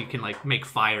Robin. She can like make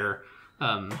fire.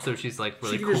 So she's like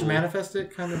really cool. She can just manifest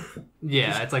it, kind of.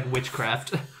 Yeah, it's like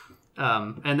witchcraft.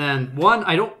 And then one,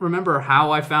 I don't remember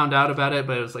how I found out about it,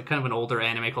 but it was like kind of an older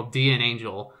anime called D and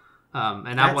Angel.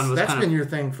 And that one was that's kind been of your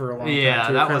thing for a long time. Yeah,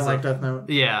 too. that Kinda was like like Death Note.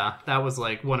 yeah, that was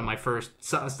like one of my first.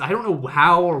 So, I don't know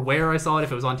how or where I saw it,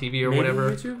 if it was on TV or Maybe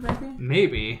whatever. YouTube, maybe.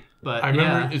 Maybe, but I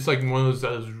remember it's like one of those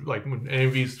that was like when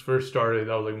AMVs first started.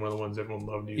 That was like one of the ones everyone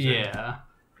loved using. yeah.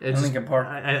 It's just, Linkin Park.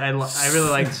 I really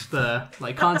liked the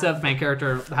like concept. Main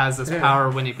character has this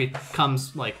power when he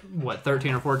becomes like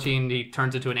 13 or 14. He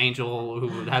turns into an angel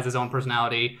who has his own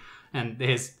personality, and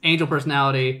his angel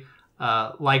personality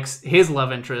likes his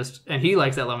love interest, and he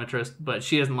likes that love interest, but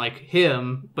she doesn't like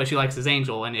him, but she likes his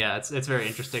angel. And yeah, it's very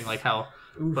interesting, like how.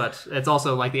 Oof. But it's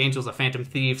also like the angel's a phantom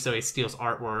thief, so he steals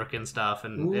artwork and stuff,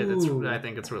 and I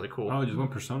think it's really cool. Oh, just one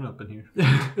persona up in here.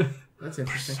 That's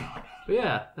interesting. But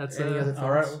yeah, that's Any other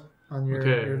thoughts on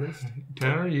your list?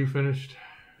 Tanner, you finished?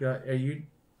 Yeah, are you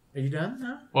done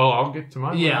now? Well, I'll get to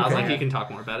mine. Yeah, I was Okay. like, you can talk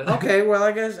more about it. Okay, well,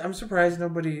 I guess I'm surprised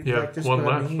nobody liked this. One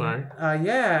but left, me. right?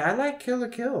 Yeah, I like Kill la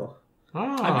Kill.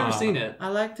 Ah. I've never seen it. I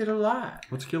liked it a lot.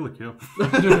 What's Kill la Kill?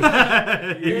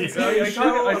 It's a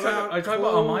show I talk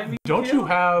about Mind Me. Don't you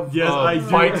have Yes, I do.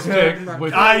 fight stick?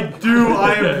 With... I do.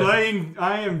 I am playing.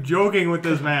 I am joking with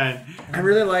this man. I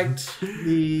really liked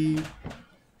the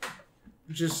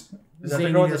just Is that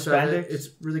the girl with the zaniness of it. spandex? It's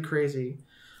really crazy.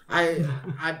 I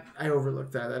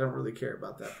overlooked that. I don't really care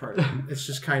about that part. It's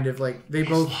just kind of like they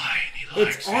both.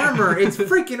 It's armor. It's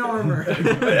freaking armor.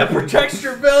 That protects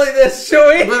your belly. That's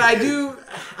showing. But I do.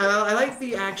 I like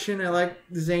the action. I like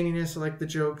the zaniness. I like the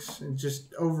jokes and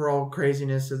just overall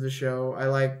craziness of the show. I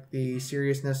like the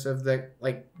seriousness of the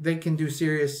they can do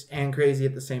serious and crazy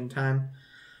at the same time.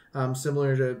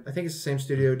 Similar to, I think it's the same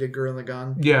studio did Gurren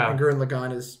Lagann. Yeah. And Gurren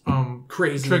Lagann is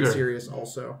crazy Trigger. and serious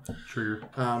also. Trigger.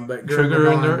 But Gurren Trigger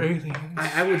Lagann, and their aliens.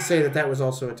 I would say that was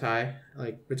also a tie,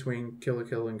 like between Kill la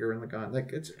Kill and Gurren Lagann.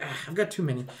 Like I've got too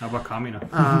many. How about Kamina?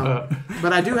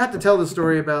 But I do have to tell the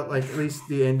story about like at least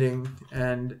the ending.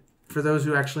 And for those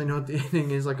who actually know what the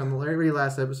ending is, like on the very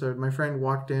last episode, my friend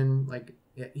walked in, like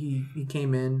he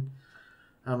came in,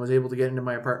 was able to get into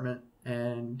my apartment.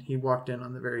 And he walked in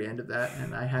on the very end of that,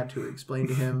 and I had to explain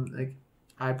to him, like,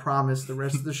 I promise the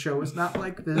rest of the show is not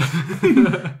like this.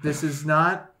 This is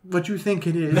not what you think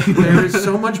it is. There is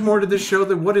so much more to this show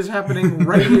than what is happening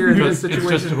right here in this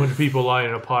situation. It's just a bunch of people lying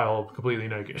in a pile completely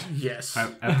naked. Yes.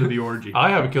 After the orgy. I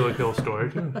have a Kill la Kill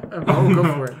story, too. Oh, go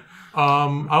for it.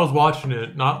 I was watching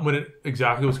it, not when it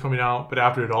exactly was coming out, but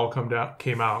after it all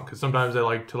came out, because sometimes I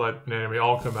like to let an anime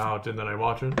all come out, and then I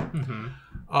watch it. Mm-hmm.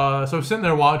 So I was sitting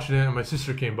there watching it, and my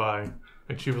sister came by,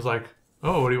 and she was like,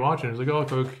 "Oh, what are you watching?" I was like, "Oh,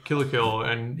 Kill la Kill,"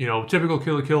 and typical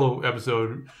Kill la Kill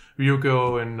episode,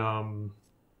 Ryuko and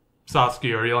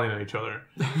Satsuki are yelling at each other.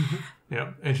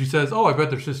 Yeah, and she says, "Oh, I bet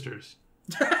they're sisters."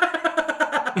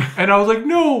 And I was like,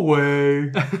 "No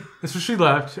way!" And so she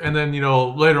left, and then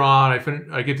later on,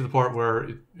 I get to the part where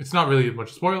it's not really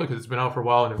much spoiler because it's been out for a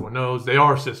while and everyone knows they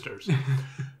are sisters.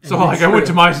 So I went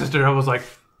to my sister, I was like,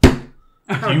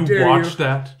 You watched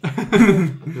that?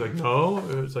 He's like, no.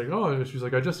 It's like, oh. She's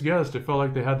like, I just guessed. It felt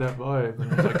like they had that vibe.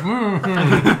 And I was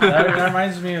like, that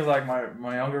reminds me of like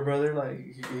my younger brother. Like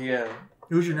he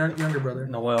Who's your younger brother?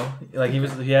 Noel. Like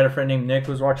he had a friend named Nick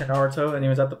who was watching Naruto, and he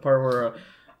was at the part where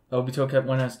Obito kept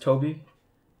one as Toby,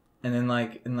 and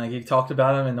then he talked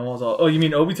about him, and Noel's all, oh, you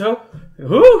mean Obito?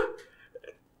 Who?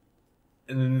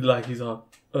 And then he's all,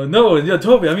 no, yeah,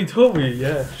 Toby. I mean Toby.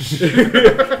 Yeah.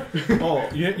 Oh,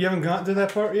 you haven't gotten to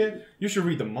that part yet? You should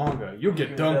read the manga. You'll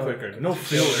get done quicker. No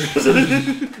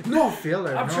fillers. No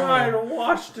filler. I'm trying to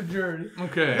watch the journey.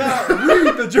 okay.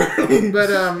 Read the journey.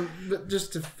 But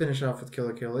just to finish off with Kill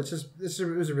la Kill, it was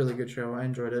a really good show. I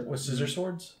enjoyed it. With scissor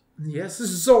swords? Yes,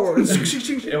 this is swords.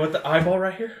 And with the eyeball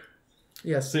right here?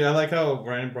 Yes. See, I like how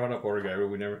Brian brought up Order Guy, but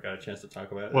we never got a chance to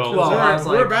talk about it. Well,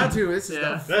 we're about to. This is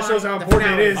that shows how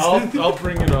important it is. I'll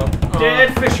bring it up.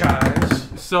 Dead fish eyes.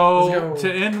 So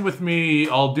to end with me,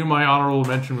 I'll do my honorable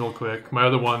mention real quick. My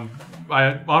other one,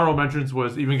 my honorable mentions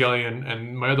was Evangelion,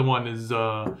 and my other one is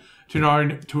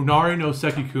Tonari no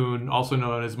Seki-kun, also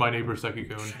known as My Neighbor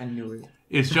Seki-kun. I knew it.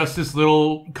 It's just this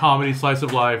little comedy slice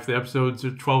of life. The episodes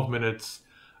are 12 minutes.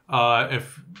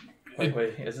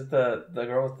 Wait, is it the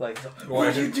girl with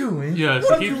What are you doing? Yes,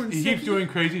 he keeps doing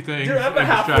crazy things. Dude, I'm and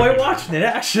halfway distracting. watching it,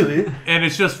 actually. And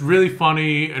it's just really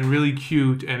funny and really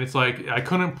cute. And it's like, I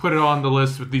couldn't put it on the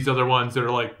list with these other ones that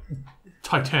are like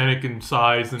Titanic in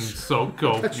size and so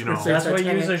go, That's you know. That's why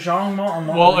you use a genre.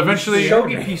 Well, eventually,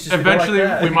 shogi pieces.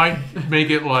 we might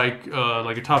make it like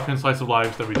a top 10 slice of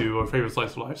life that we do, or favorite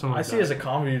slice of life. Something like I see it as a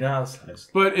comedy now.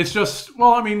 But it's just,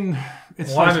 well, I mean,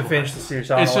 It's I nice haven't to finished watch. the series.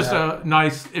 So I don't It's know just what a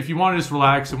nice. If you want to just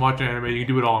relax and watch anime, you can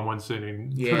do it all in one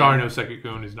sitting. Yeah. Kagari no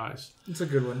Sekikun is nice. It's a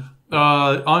good one.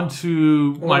 On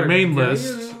to my main Origairu.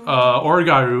 list.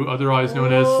 Origairu, otherwise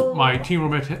known as my teen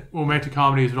romantic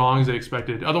comedy as long as I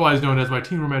expected. Otherwise known as my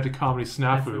teen romantic comedy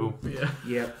Snafu.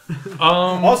 Yep.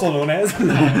 Also known as.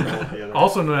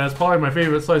 Also known as probably my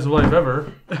favorite slice of life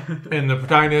ever. And the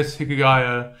protagonist,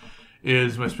 Hikigaya,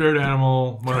 is my spirit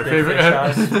animal. One of my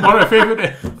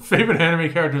favorite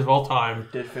anime characters of all time.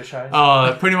 Did fish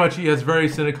eyes? Pretty much, he has a very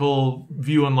cynical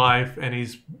view on life, and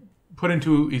he's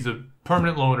a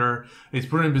permanent loner. And he's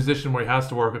put in a position where he has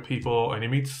to work with people, and he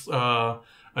meets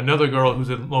another girl who's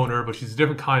a loner, but she's a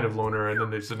different kind of loner. And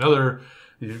then there's another.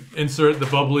 You insert the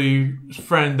bubbly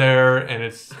friend there, and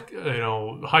it's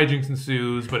hijinks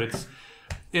ensues, but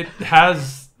it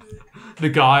has the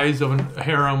guise of a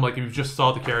harem. Like if you just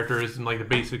saw the characters and like the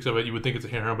basics of it, you would think it's a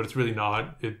harem, but it's really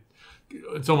not.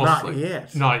 It's almost Not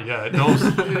yet. Not yet.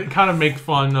 It kind of makes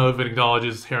fun of and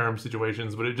acknowledges harem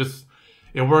situations, but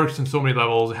it works in so many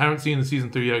levels. I haven't seen the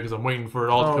season 3 yet because I'm waiting for it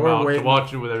all to come out to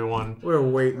watch it with everyone. We're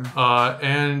waiting.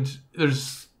 And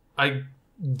I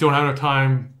don't have enough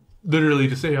time literally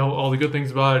to say all the good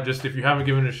things about it. Just if you haven't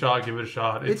given it a shot, give it a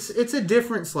shot. It's a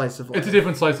different slice of life. It's a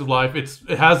different slice of life.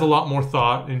 It has a lot more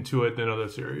thought into it than other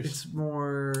series. It's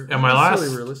more. And my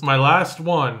last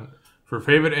one for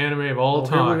favorite anime of all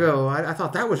time. Here we go. I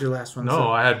thought that was your last one.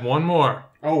 No, I had one more.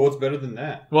 Oh, what's better than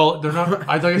that? Well, they're not.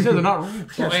 Like I said, they're not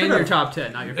ranked. Well, in your top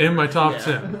 10, not your favorite. In my top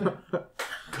 10.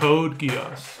 Code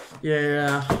Geass.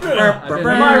 Yeah. Am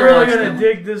I really gonna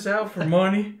dig this out for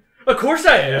money? Of course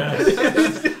I am.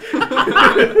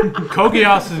 Code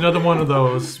Geass is another one of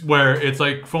those where it's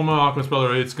like Fullmetal Alchemist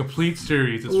Brotherhood. It's a complete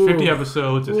series. It's 50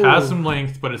 episodes. It has some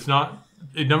length, but it's not.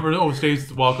 It never overstays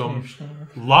its welcome.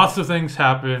 Lots of things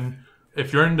happen.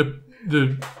 If you're into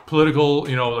the political,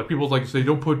 like people like to say,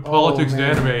 don't put politics in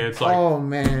anime. It's like, oh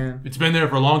man, it's been there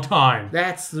for a long time.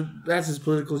 That's as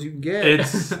political as you can get.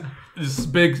 It's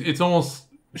big. It's almost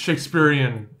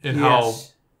Shakespearean in how.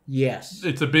 Yes.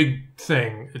 It's a big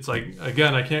thing. It's like,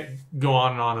 again, I can't go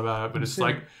on and on about it, but it's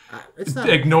like,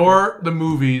 ignore the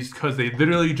movies because they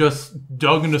literally just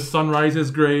dug into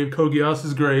Sunrise's grave, Code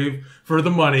Geass's grave for the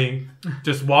money.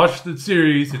 Just watch the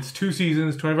series. It's 2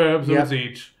 seasons, 25 episodes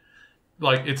each.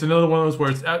 Like, it's another one of those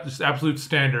where it's just absolute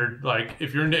standard. Like,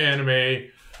 if you're into anime,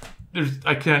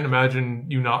 I can't imagine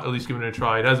you not at least giving it a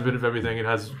try. It has a bit of everything. It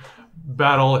has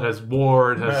battle, it has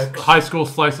war, it has high school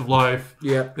slice of life.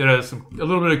 Yep. It has a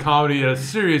little bit of comedy, it has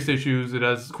serious issues, it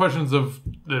has questions of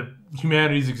the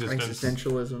humanity's existence.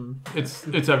 Existentialism.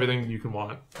 It's everything you can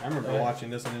want. I remember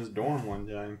watching this in his dorm one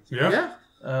time. Yeah.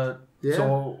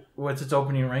 So what's its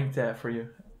opening ranked at for you?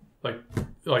 Like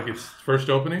its first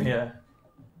opening? Yeah.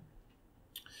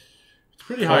 It's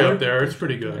pretty high up there. It's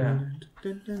pretty good. Yeah.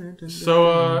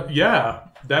 So,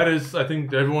 that is, I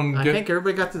think everyone I think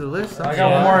everybody got to the list. I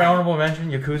got one more honorable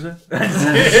mention, Yakuza.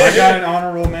 I got an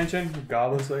honorable mention,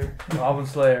 Goblin Slayer. Goblin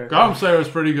Slayer. Goblin Slayer is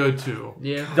pretty good, too.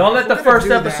 Yeah. Don't let the first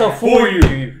episode fool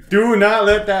you. Do not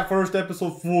let that first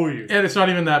episode fool you. And it's not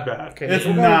even that bad. Okay, It's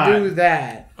we're not. gonna do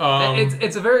that.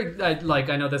 It's a very, I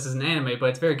know this is an anime, but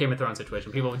it's a very Game of Thrones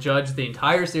situation. People judge the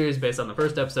entire series based on the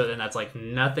first episode, and that's like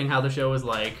nothing how the show is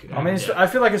like. I mean, I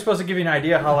feel like it's supposed to give you an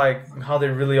idea how they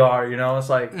really are. It's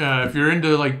like if you're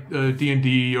into like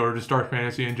D&D or just Dark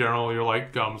Fantasy in general, you're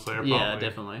like Goblin Slayer. Probably. Yeah,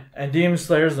 definitely. And Demon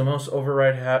Slayer is the most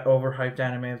overhyped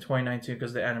anime of 2019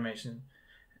 because of the animation,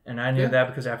 and I knew that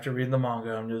because after reading the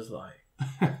manga, I'm just like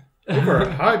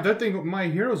Overhyped? I think My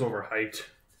Hero's overhyped.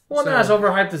 Well, not as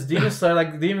overhyped as Demon Slayer.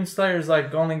 Like Demon Slayer's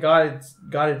like only got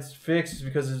its fix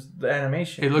because of the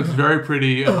animation. It looks very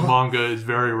pretty, and the manga is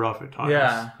very rough at times.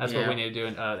 Yeah, that's what we need to do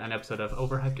an episode of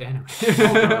overhyped anime.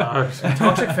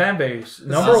 Toxic fan base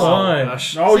number one.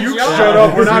 Oh, you shut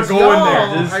up. We're not going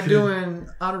there. I'm doing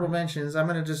honorable mentions. I'm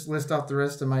gonna just list off the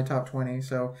rest of my top 20.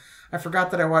 So I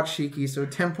forgot that I watched Shiki. So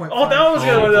 10.5. Oh, that was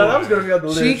gonna be on the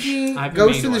list. Shiki,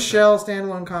 Ghost in the Shell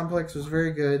standalone complex was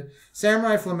very good.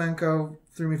 Samurai Flamenco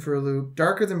threw me for a loop.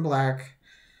 Darker Than Black,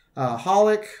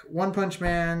 Holic, One Punch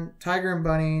Man, Tiger and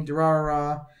Bunny,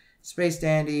 Durarara, Space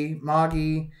Dandy,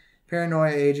 Magi,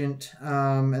 Paranoia Agent,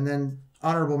 and then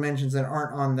honorable mentions that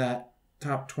aren't on that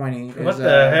top 20. What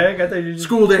the heck? I thought you just...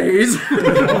 School Days. we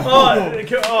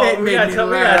gotta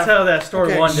tell that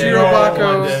story one day.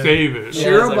 Shirobako. Save it.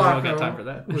 Shirobako. Got time for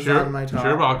that. Was on my top.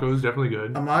 Shirobako is definitely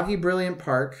good. Amagi Brilliant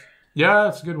Park. Yeah,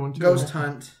 that's a good one too. Ghost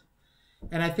Hunt.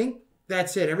 And I think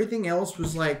that's it. Everything else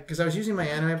was like, because I was using my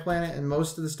Anime Planet, and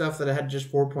most of the stuff that I had just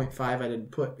 4.5 I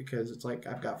didn't put because it's like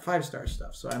I've got 5-star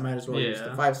stuff, so I might as well use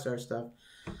the 5-star stuff.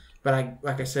 But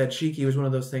like I said, Shiki was one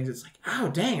of those things. It's like, oh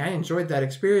dang, I enjoyed that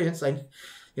experience. Like,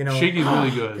 you know, Shiki's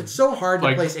really good. It's so hard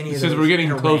to place any of those. Since we're getting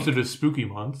in a closer rank. to spooky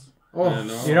months.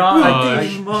 You know,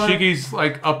 Shiki's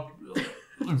like up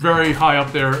very high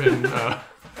up there in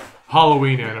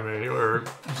Halloween anime or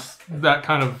that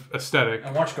kind of aesthetic.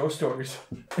 I watch Ghost Stories.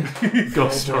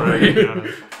 Ghost Story.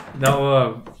 Yeah.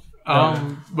 No,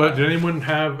 but did anyone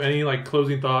have any like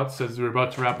closing thoughts as we're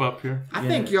about to wrap up here? I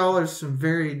think y'all are some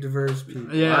very diverse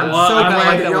people. Yeah, I'm well, so I glad like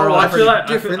that that y'all we're all watch pretty-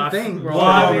 different things. Well,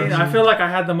 I mean, I feel like I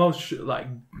had the most like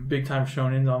big time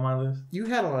shonens on my list. You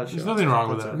had a lot of shows. There's nothing wrong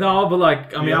with that. No, but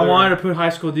like, I mean, I wanted to put High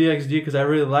School DxD because I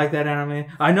really like that anime.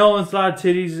 I know it's a lot of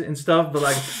titties and stuff, but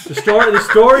like the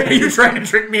story. Are you trying to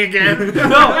trick me again? No,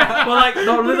 but like,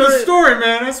 no, The literally. story,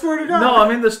 man. I swear to God. No, I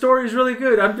mean the story is really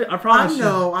good. I promise.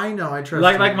 I know. I trust.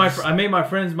 Like you. I made my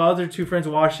other two friends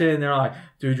watch it, and they're like,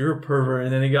 "Dude, you're a pervert."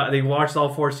 And then they watched all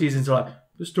 4 seasons. They're like,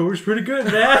 "The story's pretty good,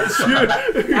 man."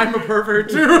 I'm a pervert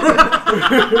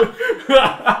too.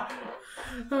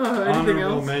 Anything Honorable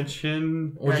else?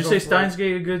 mention. Would you say Steins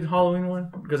Gate a good Halloween one?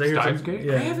 Because I hear Steins Gate?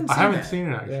 Yeah, I haven't seen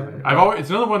it actually. Yeah. It's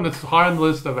another one that's high on the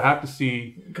list of I have to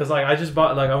see. because like I just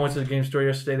bought I went to the game store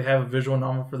yesterday. They have a visual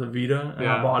novel for the Vita, and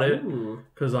I bought it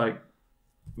because like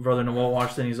brother Noel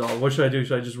watched it. And he's all, "What should I do?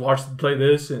 Should I just play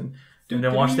this and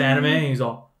then watch the anime?" And he's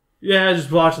all, "Yeah,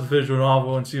 just watch the visual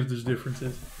novel and see if there's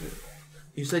differences."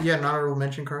 You said you had an honorable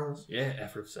mention, Carlos. Yeah,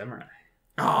 Afro Samurai.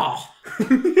 Oh,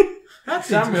 that's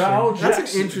Samuel L. interesting. That's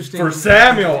Jackson. an interesting. For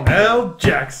Samuel L.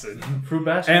 Jackson. Fruit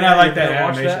basket. And I like that You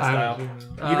watch animation that?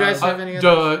 style. You guys have any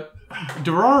other?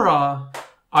 Durara,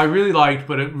 I really liked,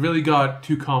 but it really got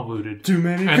too convoluted. Too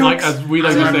many And like as we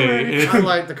like to say, I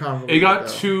like the convoluted. it got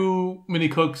though. too many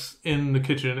cooks in the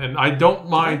kitchen, and I don't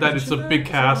mind that it's a big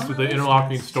cast with the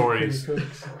interlocking stories.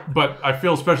 But I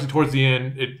feel especially towards the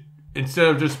end, instead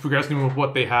of just progressing with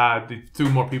what they had, they threw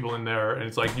more people in there, and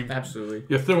it's like Absolutely.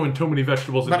 you're throwing too many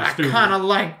vegetables But in the I stew. kind of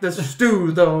like the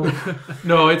stew though.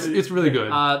 No, it's really good.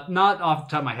 Not off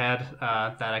the top of my head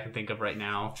that I can think of right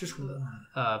now. Just one.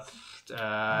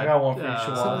 I got one for you.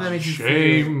 Something that made you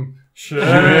Shame. Something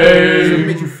that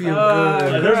made you feel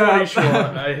good. There's one you should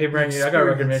watch. Hey, Brandon, I got a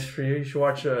recommendation for you. You should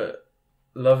watch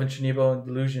Love and Chinibo and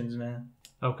Delusions, man.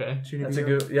 Okay. That's a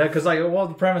good, because like, well,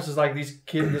 the premise is like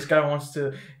this guy wants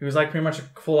to, he was like pretty much a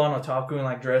full-on otaku and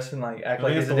like dress and like act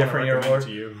like he's a different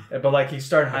year. But like he's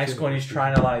starting high school and he's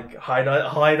trying to like hide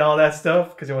all that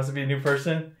stuff because he wants to be a new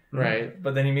person. Right.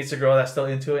 But then he meets a girl that's still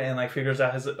into it and like figures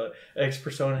out his ex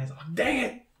persona. And he's like, "Dang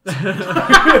it!"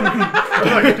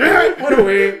 What a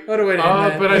way to end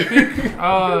that. But I think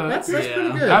That's pretty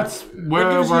good. that's where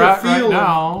That gives we're you a at right feel of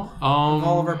now.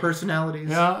 all of our personalities.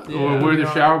 Yeah, we're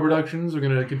the Shower Productions. We're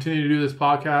going to continue to do this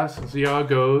podcast and see how it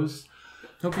goes.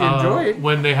 Hope you enjoyed.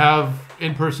 When they have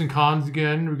in-person cons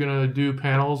again, we're going to do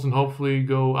panels and hopefully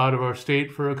go out of our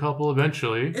state for a couple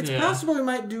eventually. It's possible we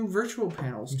might do virtual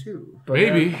panels too. But,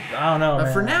 Maybe. I don't know. But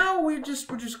man. for now, we're just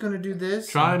gonna do this.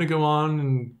 Trying to go on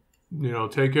and,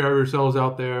 take care of yourselves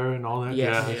out there and all that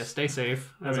Yes. jazz. Yeah, stay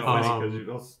safe. That's As funny always.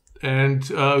 because And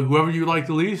whoever you like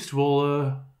the least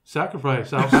will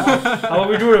sacrifice. How about How about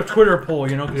we do a Twitter poll,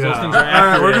 because those Yeah. things are all right,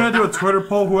 accurate. we're gonna do a Twitter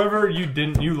poll. Whoever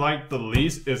you like the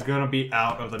least is gonna be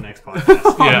out of the next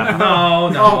podcast. Yeah. No,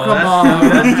 Oh come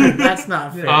on, that's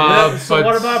not fair. So but-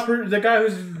 what about the guy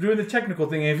who's doing the technical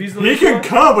thing? If he's the He least can one-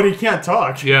 come, but he can't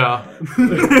talk. Yeah.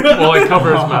 Well, I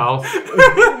cover his mouth.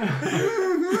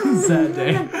 Sad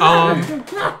day.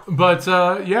 But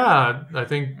I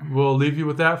think we'll leave you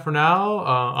with that for now.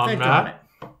 I'm Thank Matt.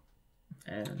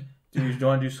 And do you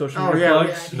want to do social Oh media yeah,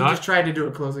 plugs? he Not- just tried to do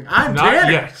a closing. I'm Not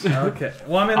Tanner. yet. Okay.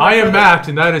 Well, I mean, I am Matt,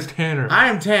 and that is Tanner. I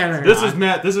am Tanner. This is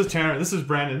Matt. This is Tanner. This is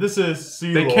Brandon. This is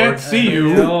C. They Lord. can't see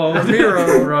you.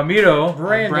 Ramiro.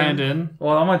 Brandon.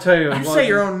 Well, I'm gonna tell you. You say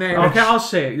your own name. Okay, I'll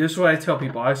say it. This is what I tell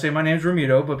people. I say my name's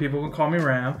Ramiro, but people can call me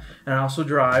Ram, and I also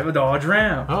drive a Dodge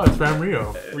Ram. Oh, it's Ram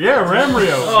Rio. Yeah,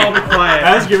 Ramrio. Oh, be quiet.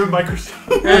 As given by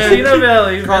Christine. Christina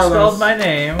Belli Carlos. misspelled my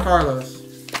name, Carlos.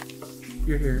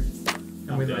 You're here.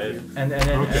 And we love dead. you. and then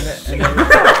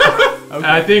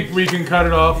I think we can cut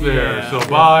it off there. Yeah. So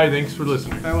bye. Thanks for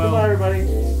listening. Farewell. Bye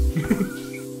everybody.